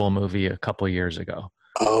terrible movie a couple years ago.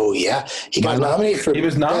 Oh yeah, he got nominated for. He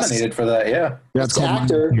was nominated for that. Yeah, Best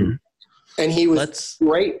actor, and he was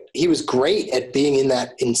great. He was great at being in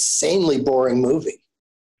that insanely boring movie.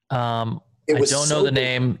 I don't know the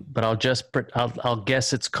name, but I'll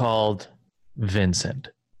guess it's called Vincent.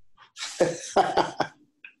 That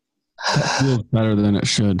feels better than it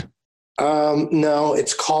should. No,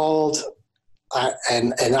 it's called,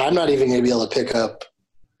 and I'm not even going to be able to pick up.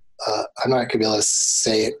 I'm not going to be able to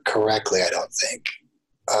say it correctly. I don't think.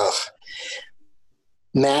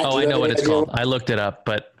 Matt, I know what it's called. I looked it up,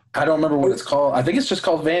 but I don't remember what it's called. I think it's just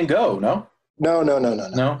called Van Gogh. No.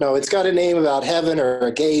 No, it's got a name about heaven or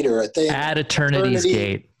a gate or a thing. At Eternity's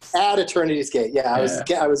Gate. At Eternity's Gate. Yeah, I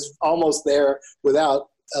was almost there without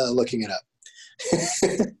looking it up.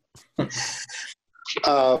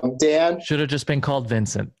 Dan? Should have just been called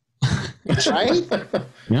Vincent. Right?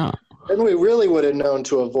 Yeah. Then we really would have known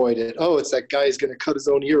to avoid it. Oh, it's that guy who's going to cut his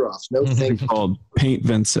own ear off. No thank you. Called Paint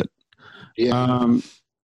Vincent. Yeah. All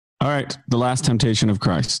right. The Last Temptation of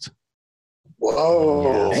Christ.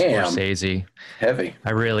 Whoa. Yeah, Scorsese. Heavy.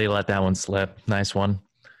 I really let that one slip. Nice one.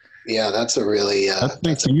 Yeah, that's a really... that's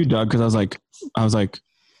thanks to you, Doug, because I was like,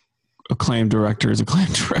 acclaimed directors,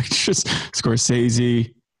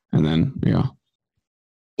 Scorsese, and then, yeah.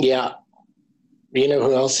 Yeah. You know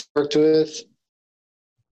who else he worked with?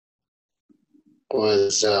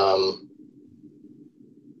 Was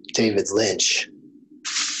David Lynch.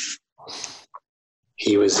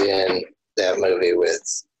 He was in that movie with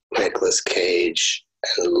Nicolas Cage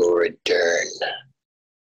and Laura Dern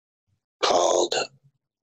called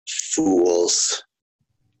Fools.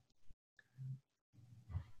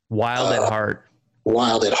 Wild at Heart.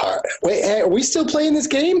 Wild at Heart. Wait, are we still playing this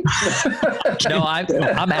game? No, I'm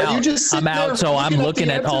out. I'm out, so I'm looking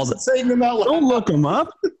at all the... Saying them out loud. Don't look them up.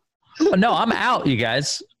 No, I'm out, you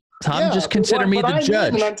guys. Tom, just consider me the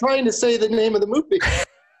judge. And I'm trying to say the name of the movie.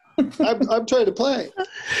 I'm trying to play.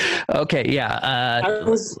 Okay, yeah.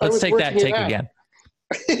 Let's take that take again.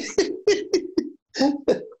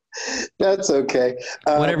 That's okay.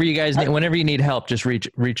 Whatever you guys need, whenever you need help, just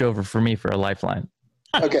reach over for me for a lifeline.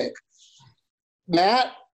 Okay.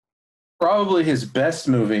 Matt? Probably his best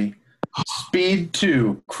movie, Speed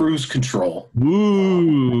 2, Cruise Control.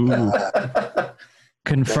 Woo.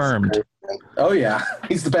 Confirmed. Oh, yeah.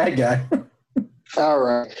 He's the bad guy. All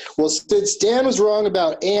right. Well, since Dan was wrong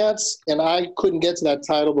about Ants, and I couldn't get to that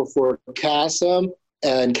title before Cassim,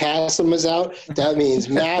 and Cassim was out, that means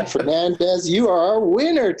Matt Fernandez, you are our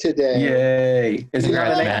winner today. Yay. Is he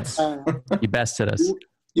not an Matt. You bested us.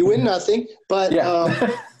 You win nothing, but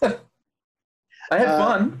I had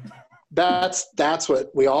fun. That's what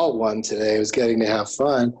we all won today, was getting to have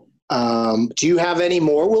fun. Do you have any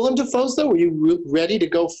more Willem Dafoe's, though? Were you ready to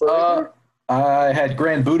go further? I had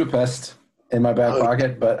Grand Budapest in my back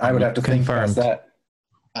pocket, but I would have to think past that.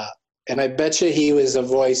 And I bet you he was a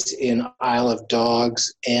voice in Isle of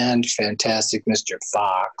Dogs and Fantastic Mr.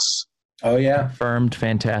 Fox. Oh, yeah. Confirmed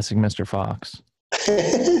Fantastic Mr. Fox.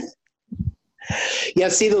 Yeah,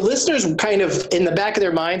 see, the listeners kind of, in the back of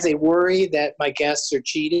their minds, they worry that my guests are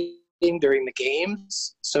cheating during the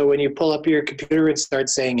games. So when you pull up your computer and start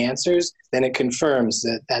saying answers, then it confirms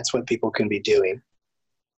that that's what people can be doing.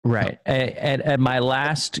 Right. At my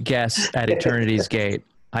last guess at Eternity's Gate,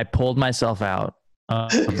 I pulled myself out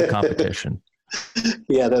of the competition.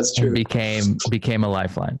 Yeah, that's true. Became a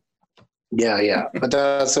lifeline. Yeah. But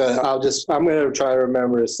that's I'm going to try to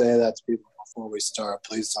remember to say that to people before we start.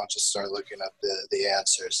 Please don't just start looking up the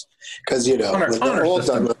answers. Because, with the old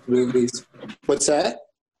Douglas movies. What's that?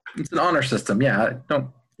 It's an honor system. Yeah.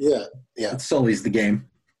 Yeah. It sullies the game.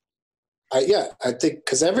 I think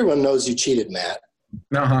because everyone knows you cheated, Matt.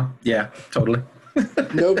 Uh-huh. Yeah, totally.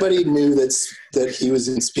 Nobody knew that he was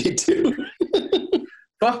in Speed 2.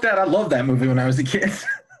 Fuck that. I loved that movie when I was a kid.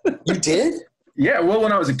 You did? Yeah, well,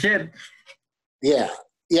 when I was a kid. Yeah,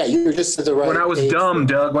 you were just at the right When I was age. dumb,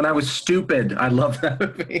 Doug, when I was stupid, I loved that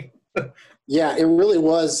movie. Yeah, it really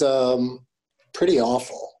was pretty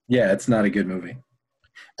awful. Yeah, it's not a good movie.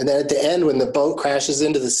 And then at the end, when the boat crashes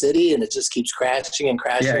into the city and it just keeps crashing and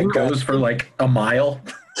crashing. Yeah, it goes for like a mile.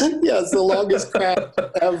 Yeah, it's the longest crash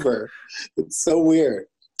ever. It's so weird.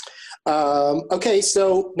 Okay,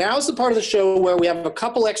 so now's the part of the show where we have a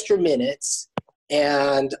couple extra minutes,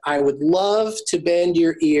 and I would love to bend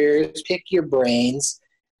your ears, pick your brains,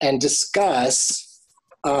 and discuss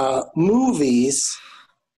movies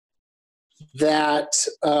that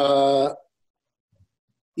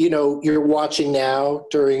you're watching now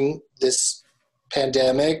during this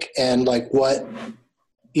pandemic, and like what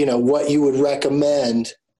you would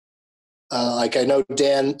recommend. Like I know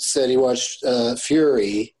Dan said he watched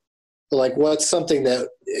Fury. Like, what's something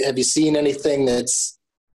have you seen anything that's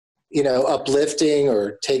uplifting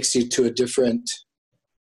or takes you to a different.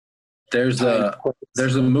 There's a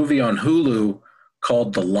movie on Hulu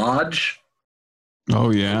called The Lodge.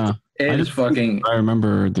 Oh yeah. I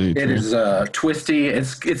remember it is twisty.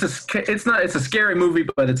 It's a scary movie,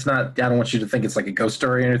 but it's not. I don't want you to think it's like a ghost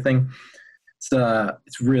story or anything.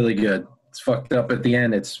 It's really good. It's fucked up at the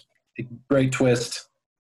end. It's a great twist.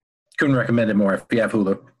 Couldn't recommend it more if you have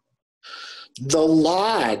Hulu. The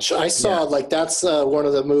Lodge. I saw that's one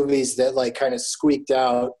of the movies that kind of squeaked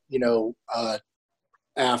out,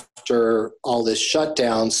 after all this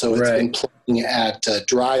shutdown. So it's been playing at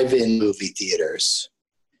drive-in movie theaters.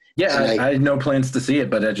 Yeah, I had no plans to see it,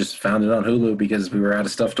 but I just found it on Hulu because we were out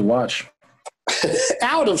of stuff to watch.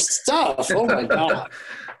 Out of stuff? Oh, my God.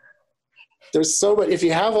 There's so much. If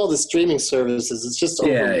you have all the streaming services, it's just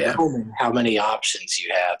overwhelming how many options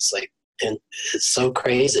you have. And it's so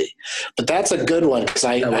crazy. But that's a good one because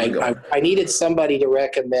I needed somebody to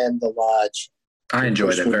recommend The Lodge. I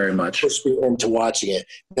enjoyed it very much. Push me into watching it.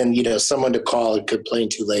 Then, someone to call and complain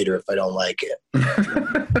to later if I don't like it.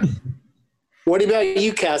 What about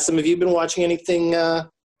you, Cassim? Have you been watching anything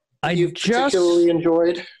you particularly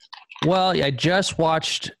enjoyed? Well, I just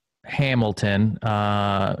watched Hamilton.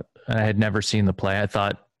 I had never seen the play. I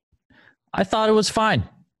thought it was fine.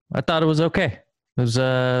 I thought it was okay. It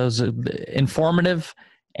was informative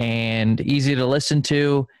and easy to listen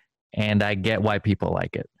to, and I get why people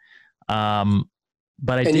like it.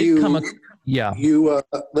 But I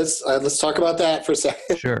let's talk about that for a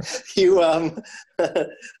second. Sure.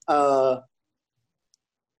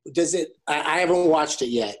 Does it? I haven't watched it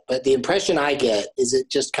yet, but the impression I get is it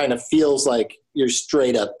just kind of feels like you're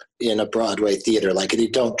straight up in a Broadway theater. Like they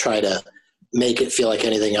don't try to make it feel like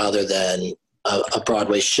anything other than a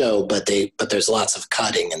Broadway show, but there's lots of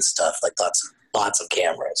cutting and stuff, like lots of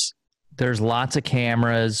cameras. There's lots of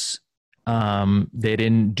cameras. They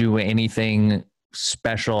didn't do anything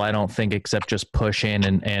special, I don't think, except just push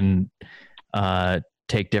in and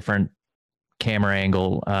take different camera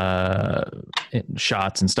angle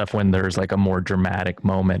shots and stuff when there's like a more dramatic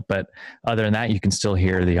moment. But other than that, you can still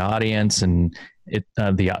hear the audience, and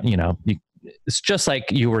it's just like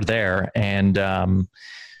you were there. And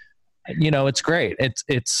it's great.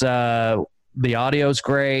 It's the audio's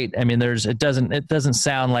great. I mean, it doesn't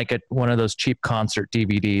sound like one of those cheap concert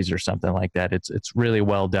DVDs or something like that. It's really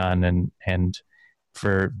well done. And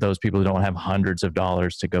for those people who don't have hundreds of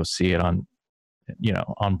dollars to go see it on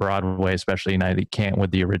Broadway, especially now you can't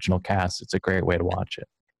with the original cast, it's a great way to watch it.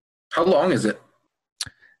 How long is it?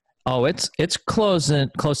 Oh, it's close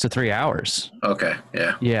to 3 hours. Okay.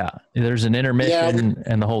 Yeah. Yeah. There's an intermission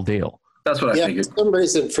and the whole deal. That's what I figured.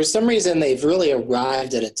 For some reason, they've really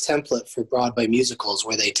arrived at a template for Broadway musicals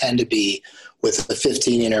where they tend to be with a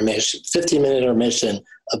 15-minute intermission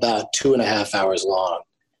about 2.5 hours long.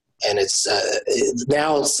 And it's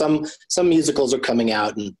now some musicals are coming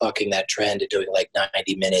out and bucking that trend of doing like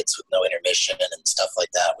 90 minutes with no intermission and stuff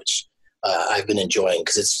like that, which I've been enjoying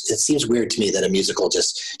because it seems weird to me that a musical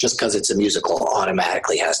just because it's a musical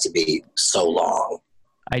automatically has to be so long.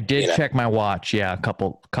 I did check my watch, a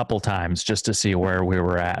couple times just to see where we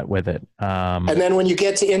were at with it. And then when you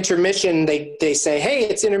get to intermission, they say, "Hey,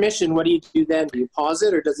 it's intermission. What do you do then? Do you pause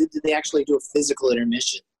it, or do they actually do a physical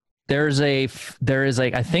intermission?" There is I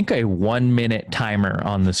think a 1 minute timer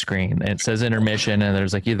on the screen. It says intermission, and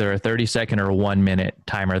there's like either a 30-second or a 1 minute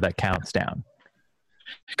timer that counts down.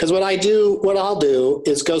 Because what I'll do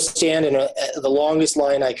is go stand in the longest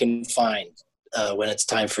line I can find when it's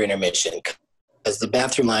time for intermission. Because the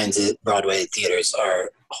bathroom lines at Broadway theaters are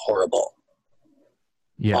horrible.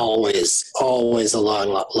 Yeah. Always a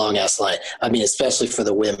long ass line. I mean, especially for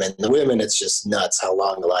the women. The women, it's just nuts how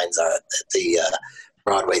long the lines are at the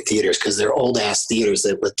Broadway theaters because they're old ass theaters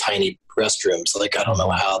with tiny restrooms. Like I don't know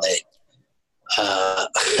how they.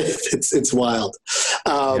 It's wild.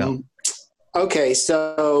 Okay,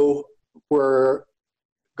 so we're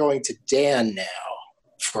going to Dan now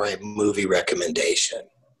for a movie recommendation.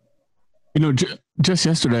 Just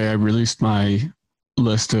yesterday I released my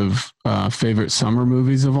list of favorite summer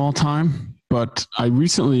movies of all time, but I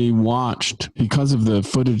recently watched, because of the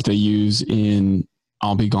footage they use in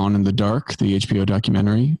I'll Be Gone in the Dark, the HBO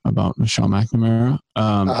documentary about Michelle McNamara.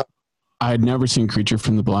 I had never seen Creature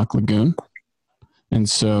from the Black Lagoon, and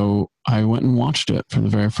so I went and watched it for the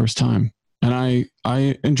very first time, and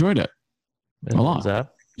I enjoyed it a lot.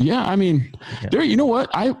 Yeah, I mean, there. You know what?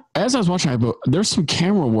 As I was watching, there's some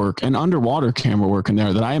camera work and underwater camera work in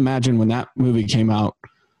there that I imagine when that movie came out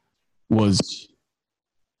was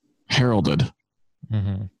heralded.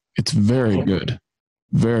 Mm-hmm. It's very good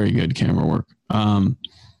camera work. And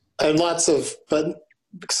lots of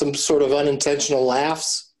some sort of unintentional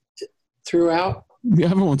laughs throughout? Yeah,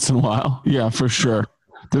 every once in a while. Yeah, for sure.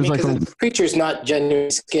 There's the creature's not genuinely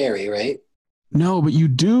scary, right? No, but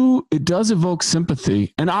it does evoke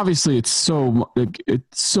sympathy. And obviously it's so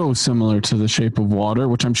similar to The Shape of Water,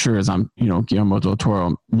 which I'm sure Guillermo del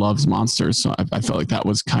Toro loves monsters. So I felt like that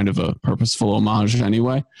was kind of a purposeful homage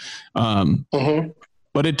anyway.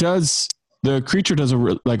 But it does, the creature does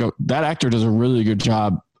that actor does a really good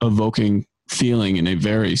job evoking feeling in a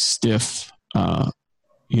very stiff,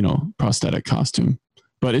 prosthetic costume,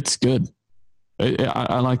 but it's good.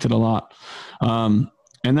 I liked it a lot.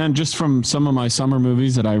 And then just from some of my summer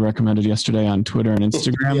movies that I recommended yesterday on Twitter and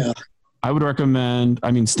Instagram, I would recommend,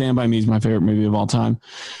 Stand By Me is my favorite movie of all time,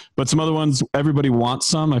 but some other ones, Everybody Wants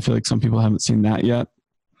Some. I feel like some people haven't seen that yet.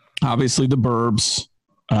 Obviously The Burbs.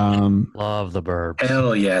 Love The Burbs.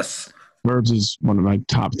 Hell yes. Burbs is one of my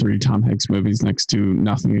top 3 Tom Hanks movies next to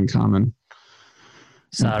Nothing in Common.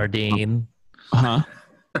 Sardine. Huh?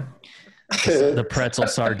 The pretzel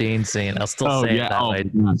sardine scene. I'll still say it that way.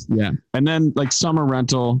 Yeah. And then Summer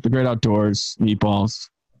Rental, The Great Outdoors, Meatballs.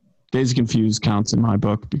 Days of Confused counts in my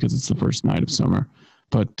book because it's the first night of summer.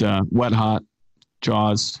 But Wet Hot,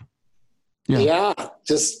 Jaws. Yeah,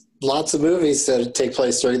 just lots of movies that take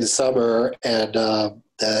place during the summer and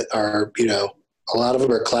that are, a lot of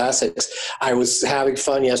them are classics. I was having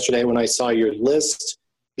fun yesterday when I saw your list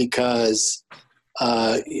because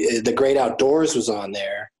The Great Outdoors was on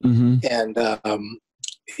there. And,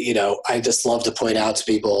 I just love to point out to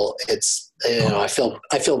people it's, I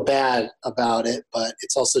feel bad about it, but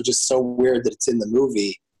it's also just so weird that it's in the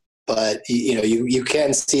movie. But, you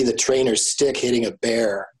can see the trainer's stick hitting a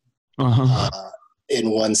bear in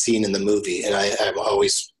one scene in the movie. And I'm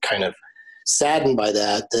always kind of saddened by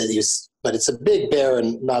that but it's a big bear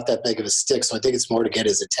and not that big of a stick. So I think it's more to get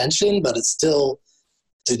his attention, but it still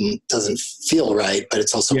doesn't feel right. But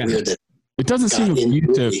it's also weird that it doesn't seem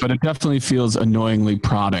abusive, but it definitely feels annoyingly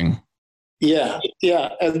prodding. Yeah.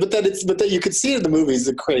 But then you could see it in the movie is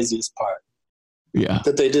the craziest part. Yeah.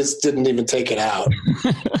 That they just didn't even take it out.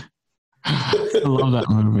 I love that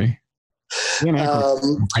movie.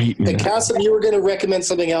 And Cassim, you were going to recommend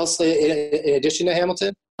something else in addition to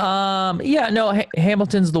Hamilton?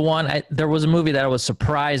 Hamilton's the one. There was a movie that I was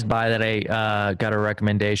surprised by that I got a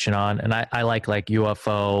recommendation on, and I like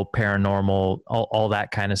UFO, paranormal, all that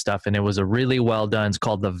kind of stuff, and it was a really well done. It's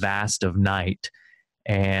called The Vast of Night.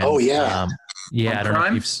 And I don't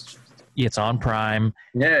know if it's on Prime.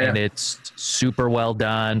 And it's super well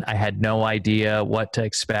done. I had no idea what to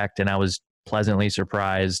expect, and I was pleasantly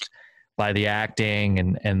surprised by the acting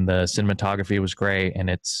and the cinematography was great. And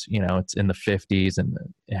it's, it's in the 50s and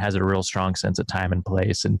it has a real strong sense of time and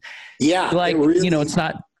place. And it's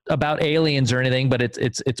not about aliens or anything, but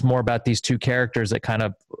it's more about these two characters that kind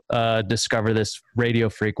of discover this radio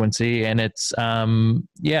frequency. And it's, there's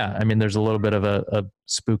a little bit of a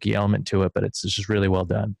spooky element to it, but it's just really well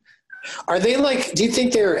done. Are they do you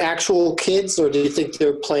think they're actual kids or do you think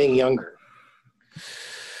they're playing younger?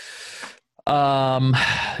 Were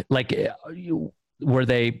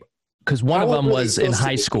they, because one of them was in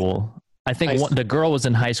high school. I think the girl was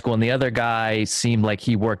in high school and the other guy seemed like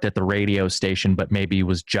he worked at the radio station, but maybe he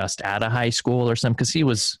was just out of high school or something, because he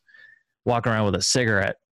was walking around with a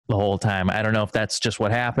cigarette the whole time. I don't know if that's just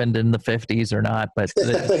what happened in the 50s or not, but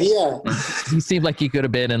he seemed like he could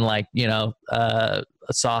have been in a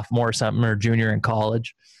sophomore or something or junior in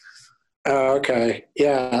college. Oh, okay.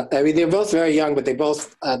 Yeah. They're both very young, but they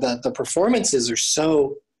both, the performances are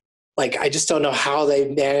so, I just don't know how they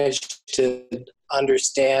managed to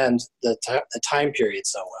understand the time period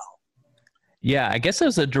so well. Yeah. I guess it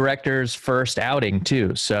was the director's first outing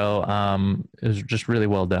too. So it was just really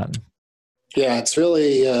well done. Yeah. It's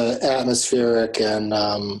really atmospheric and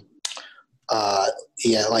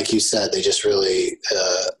like you said, they just really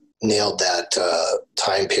nailed that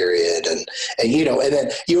time period. And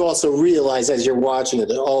then you also realize as you're watching it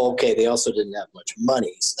that, they also didn't have much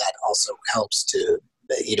money. So that also helps to,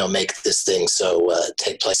 make this thing so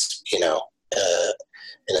take place, in a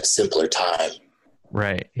simpler time.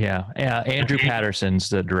 Right. Yeah. Yeah. Andrew Patterson's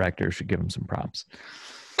the director. Should give him some props.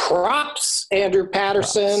 Props, Andrew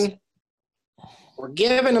Patterson. Props. We're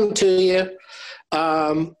giving them to you.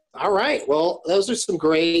 All right. Well, those are some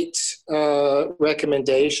great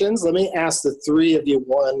recommendations. Let me ask the three of you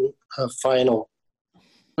one final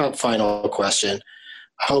question.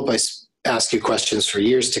 I hope I ask you questions for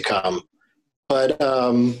years to come. But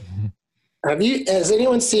has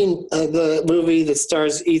anyone seen the movie that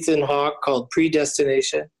stars Ethan Hawke called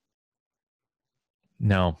Predestination?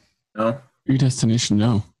 No. Predestination,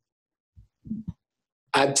 no.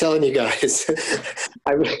 I'm telling you guys,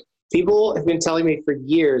 People have been telling me for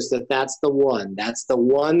years that that's the one. That's the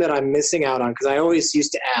one that I'm missing out on, because I always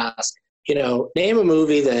used to ask, name a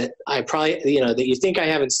movie that I probably, that you think I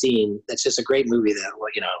haven't seen. That's just a great movie that,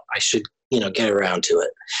 I should, get around to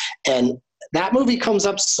it. And that movie comes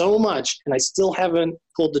up so much, and I still haven't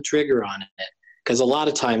pulled the trigger on it, because a lot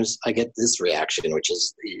of times I get this reaction, which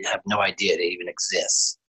is you have no idea it even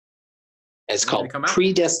exists. And it's called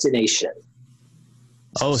Predestination.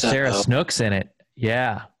 Oh, Sarah Snook's in it.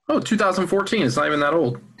 Yeah. Oh, 2014. It's not even that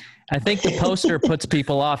old. I think the poster puts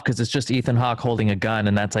people off because it's just Ethan Hawke holding a gun,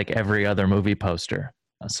 and that's like every other movie poster.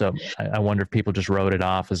 So I wonder if people just wrote it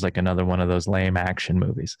off as like another one of those lame action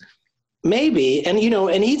movies. Maybe. And,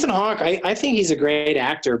 and Ethan Hawke, I think he's a great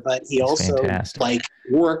actor, but he's also fantastic.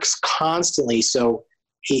 Works constantly. So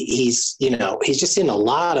he's just in a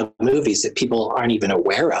lot of movies that people aren't even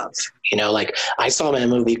aware of. I saw him in a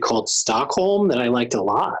movie called Stockholm that I liked a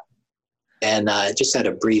lot. And it just had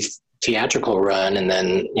a brief theatrical run, and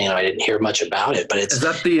then I didn't hear much about it. But is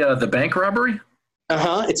that the bank robbery?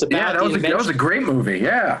 It's about that was a great movie.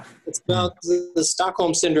 Yeah, it's about the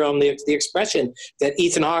Stockholm syndrome, the expression that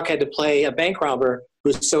Ethan Hawke had to play a bank robber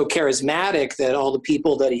who's so charismatic that all the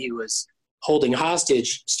people that he was holding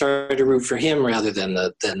hostage started to root for him rather than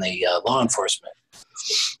the law enforcement.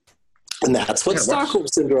 And that's what Stockholm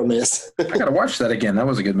syndrome is. I gotta watch that again. That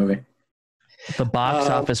was a good movie. The box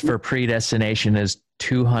office for Predestination is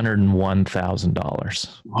 $201,000.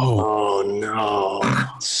 Oh no!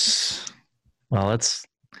 Well,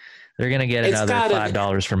 they're gonna get another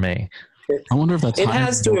 $5 from me. I wonder if that's. It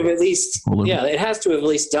has to have at least. Yeah, it has to have at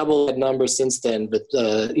least doubled that number since then. But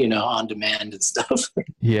on demand and stuff.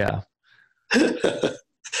 Yeah.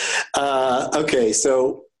 Okay,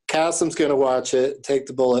 so Kassem's gonna watch it. Take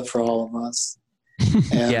the bullet for all of us.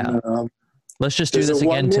 And, yeah. Let's just do this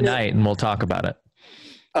again tonight, and we'll talk about it.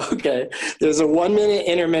 Okay. There's a 1-minute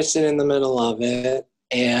intermission in the middle of it,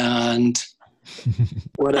 and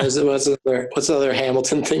what's the other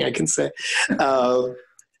Hamilton thing I can say?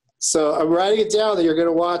 So I'm writing it down that you're going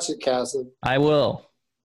to watch it, Kassem. I will.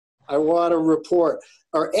 I want to report,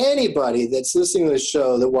 or anybody that's listening to the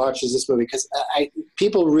show that watches this movie, because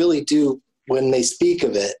people really do, when they speak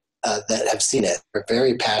of it, that have seen it, are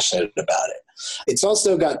very passionate about it. It's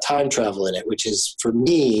also got time travel in it, which is, for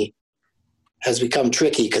me, has become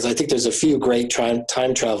tricky, because I think there's a few great time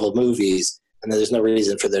travel movies, and there's no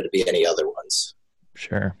reason for there to be any other ones.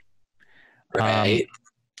 Sure. Right?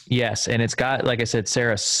 Yes, and it's got, like I said,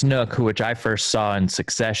 Sarah Snook, which I first saw in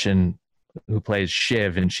Succession, who plays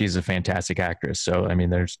Shiv, and she's a fantastic actress. So, I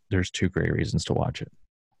mean, there's two great reasons to watch it.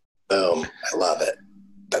 Boom. I love it.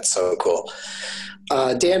 That's so cool.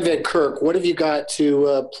 Dan Van Kirk, what have you got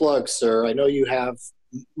to plug, sir? I know you have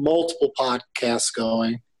multiple podcasts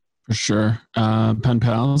going. For sure. Pen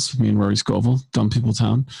Pals, me and Rory Scovel, Dumb People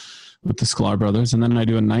Town, with the Sklar brothers. And then I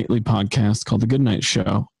do a nightly podcast called The Good Night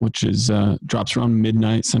Show, which is drops around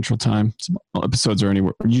midnight Central Time. Episodes are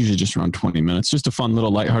anywhere, usually just around 20 minutes. Just a fun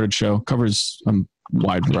little lighthearted show. Covers a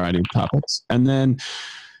wide variety of topics. And then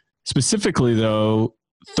specifically, though,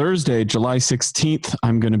 Thursday, July 16th,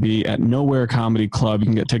 I'm going to be at Nowhere Comedy Club. You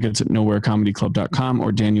can get tickets at nowherecomedyclub.com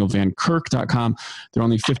or danielvankirk.com. They're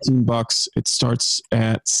only $15. It starts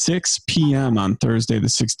at 6 p.m. on Thursday the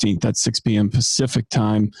 16th. That's 6 p.m. Pacific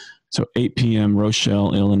time. So 8 p.m.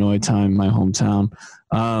 Rochelle, Illinois time, my hometown.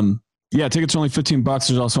 Yeah, tickets are only $15.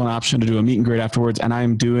 There's also an option to do a meet and greet afterwards. And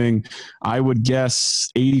I'm doing, I would guess,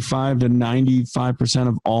 85 to 95%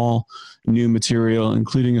 of all new material,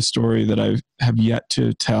 including a story that I have yet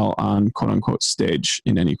to tell on quote unquote stage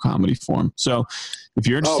in any comedy form. So if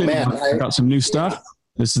you're interested in check out some new stuff,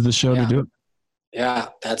 this is the show to do it. Yeah,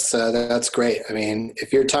 that's great. I mean,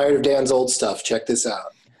 if you're tired of Dan's old stuff, check this out.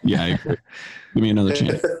 Yeah, I agree. Give me another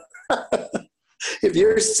chance. If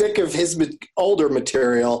you're sick of his older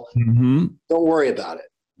material, don't worry about it.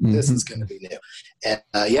 This is going to be new. And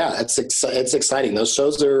it's exciting. Those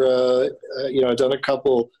shows are, I've done a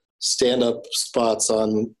couple stand-up spots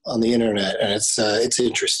on the internet, and it's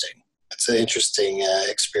interesting. It's an interesting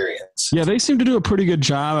experience. Yeah, they seem to do a pretty good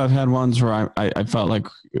job. I've had ones where I felt like,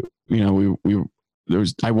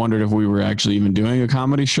 I wondered if we were actually even doing a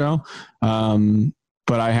comedy show.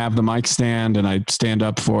 But I have the mic stand and I stand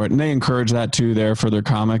up for it, and they encourage that too there for their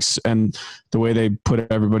comics, and the way they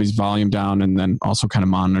put everybody's volume down and then also kind of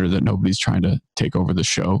monitor that nobody's trying to take over the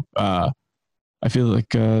show. I feel like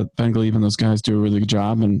Ben Gleave and those guys do a really good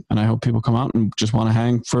job, and I hope people come out and just want to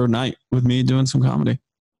hang for a night with me doing some comedy.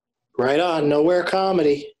 Right on. Nowhere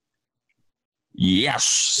Comedy. Yes.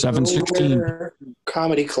 716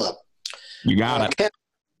 Comedy Club. You got it.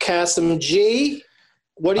 Kassem G.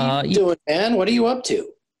 What are you doing, man? What are you up to?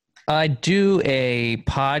 I do a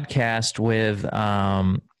podcast with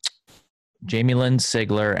Jamie Lynn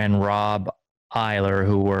Sigler and Rob Eiler,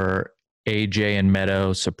 who were AJ and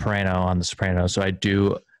Meadow Soprano on The Sopranos. So I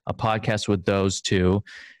do a podcast with those two,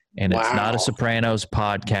 and it's not a Sopranos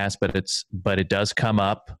podcast, but it does come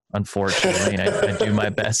up. Unfortunately, I do my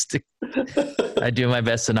best. I do my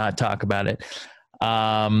best to not talk about it.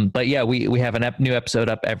 But yeah, we have a new episode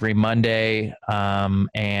up every Monday,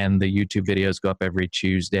 and the YouTube videos go up every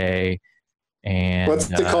Tuesday. And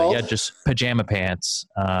what's it called? Yeah, just Pajama Pants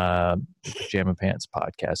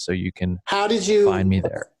podcast. So you can find me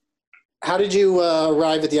there. How did you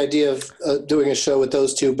arrive at the idea of doing a show with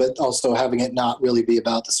those two, but also having it not really be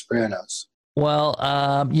about The Sopranos? Well,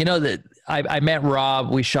 that I met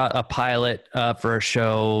Rob. We shot a pilot for a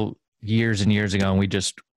show years and years ago,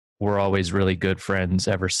 and we're always really good friends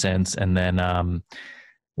ever since. And then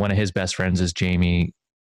one of his best friends is Jamie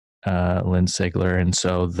Lynn Sigler, and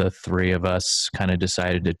so the three of us kind of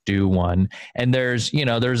decided to do one. And there's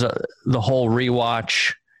the whole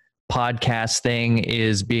rewatch podcast thing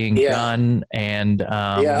is being done, and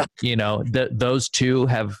those two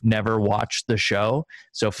have never watched the show,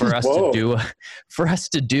 so for us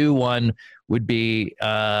to do one would be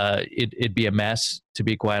it'd be a mess, to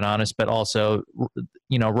be quite honest. But also,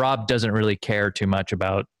 Rob doesn't really care too much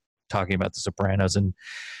about talking about The Sopranos, and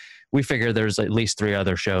we figure there's at least 3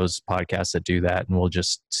 other podcasts that do that, and we'll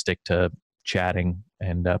just stick to chatting.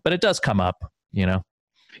 And but it does come up, Yeah,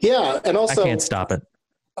 and also I can't stop it.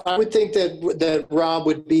 I would think that Rob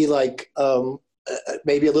would be like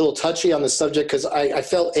maybe a little touchy on the subject, because I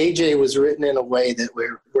felt AJ was written in a way that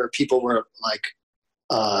where people were like,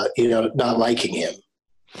 not liking him,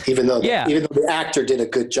 even though the actor did a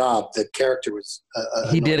good job. The character was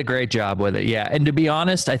he did a great job with it. Yeah, and to be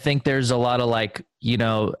honest, I think there's a lot of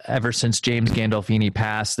ever since James Gandolfini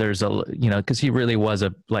passed, there's because he really was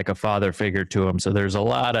a father figure to him. So there's a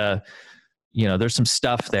lot of there's some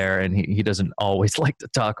stuff there, and he doesn't always like to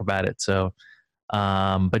talk about it. So,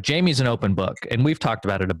 but Jamie's an open book, and we've talked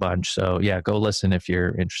about it a bunch. So yeah, go listen if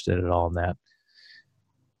you're interested at all in that.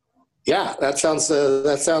 Yeah, that sounds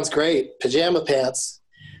great. Pajama Pants,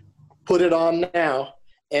 put it on now.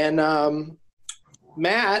 And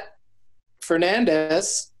Matt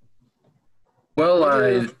Fernandez. Well,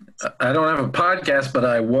 I don't have a podcast, but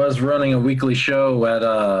I was running a weekly show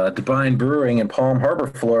at Divine Brewing in Palm Harbor,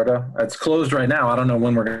 Florida. It's closed right now. I don't know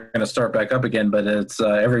when we're going to start back up again, but it's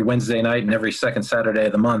every Wednesday night and every second Saturday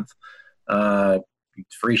of the month.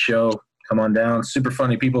 Free show. Come on down. Super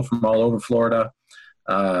funny people from all over Florida.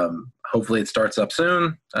 Hopefully it starts up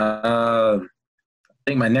soon. I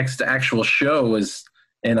think my next actual show is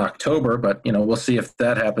in October, but we'll see if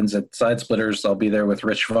that happens at Side Splitters. I'll be there with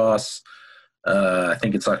Rich Voss. I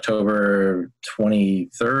think it's October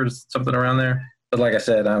 23rd, something around there. But like I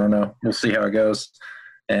said, I don't know. We'll see how it goes.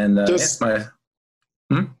 And there's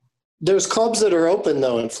clubs that are open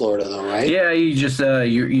though in Florida, though, right? Yeah, you just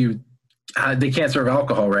they can't serve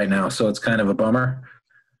alcohol right now, so it's kind of a bummer.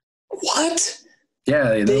 What?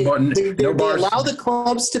 Yeah, they bars. Allow the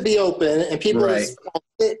clubs to be open, and people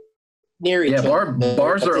sit near each other. Yeah,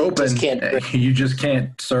 bars are open. You just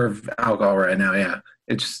can't serve alcohol right now. Yeah,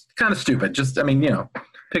 it's kind of stupid. Just,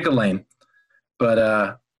 pick a lane. But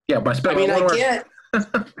I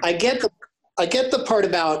get the part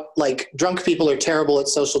about drunk people are terrible at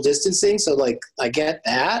social distancing. So I get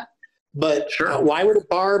that. But sure. Why would a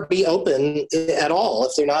bar be open at all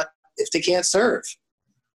if they can't serve?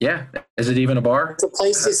 Yeah. Is it even a bar? It's a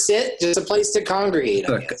place to sit. It's a place to congregate.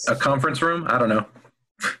 A conference room? I don't know.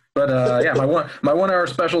 But my 1 hour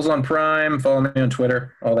specials on Prime. Follow me on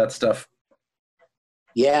Twitter. All that stuff.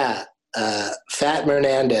 Yeah. Fat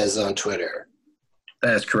Hernandez on Twitter.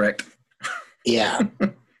 That is correct. Yeah.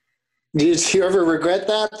 Did you ever regret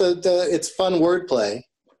that? It's fun wordplay.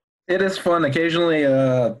 It is fun. Occasionally,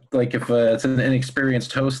 if it's an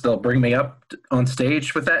inexperienced host, they'll bring me up on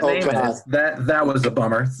stage with that name. God. And that was a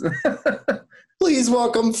bummer. Please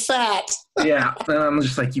welcome Fat. Yeah. And I'm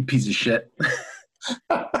just like, you piece of shit.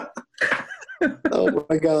 Oh,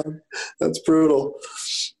 my God. That's brutal.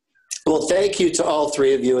 Well, thank you to all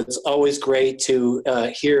 3 of you. It's always great to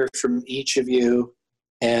hear from each of you.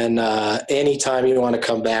 And anytime you want to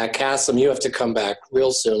come back, Cassim, you have to come back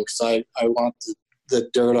real soon because I want the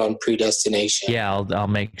dirt on Predestination. Yeah, I'll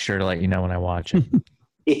make sure to let you know when I watch it.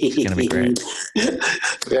 It's going to be great.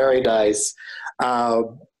 Very nice.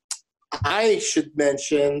 I should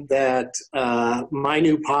mention that my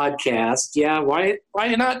new podcast, why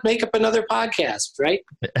not make up another podcast, right?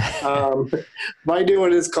 My new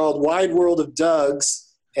one is called Wide World of Doug's,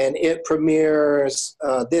 and it premieres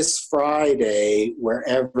this Friday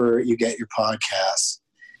wherever you get your podcasts.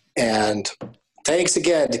 And thanks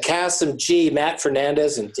again to Kasim G, Matt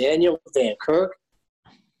Fernandez, and Daniel Van Kirk.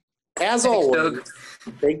 As always, Doug.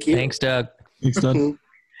 Thank you. Thanks, Doug. Thanks, Doug.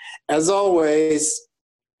 As always,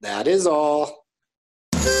 that is all.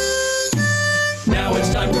 Now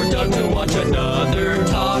it's time for Doug to watch another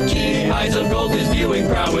talkie. Eyes of gold, his viewing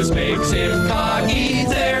prowess makes him cocky.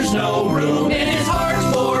 There's no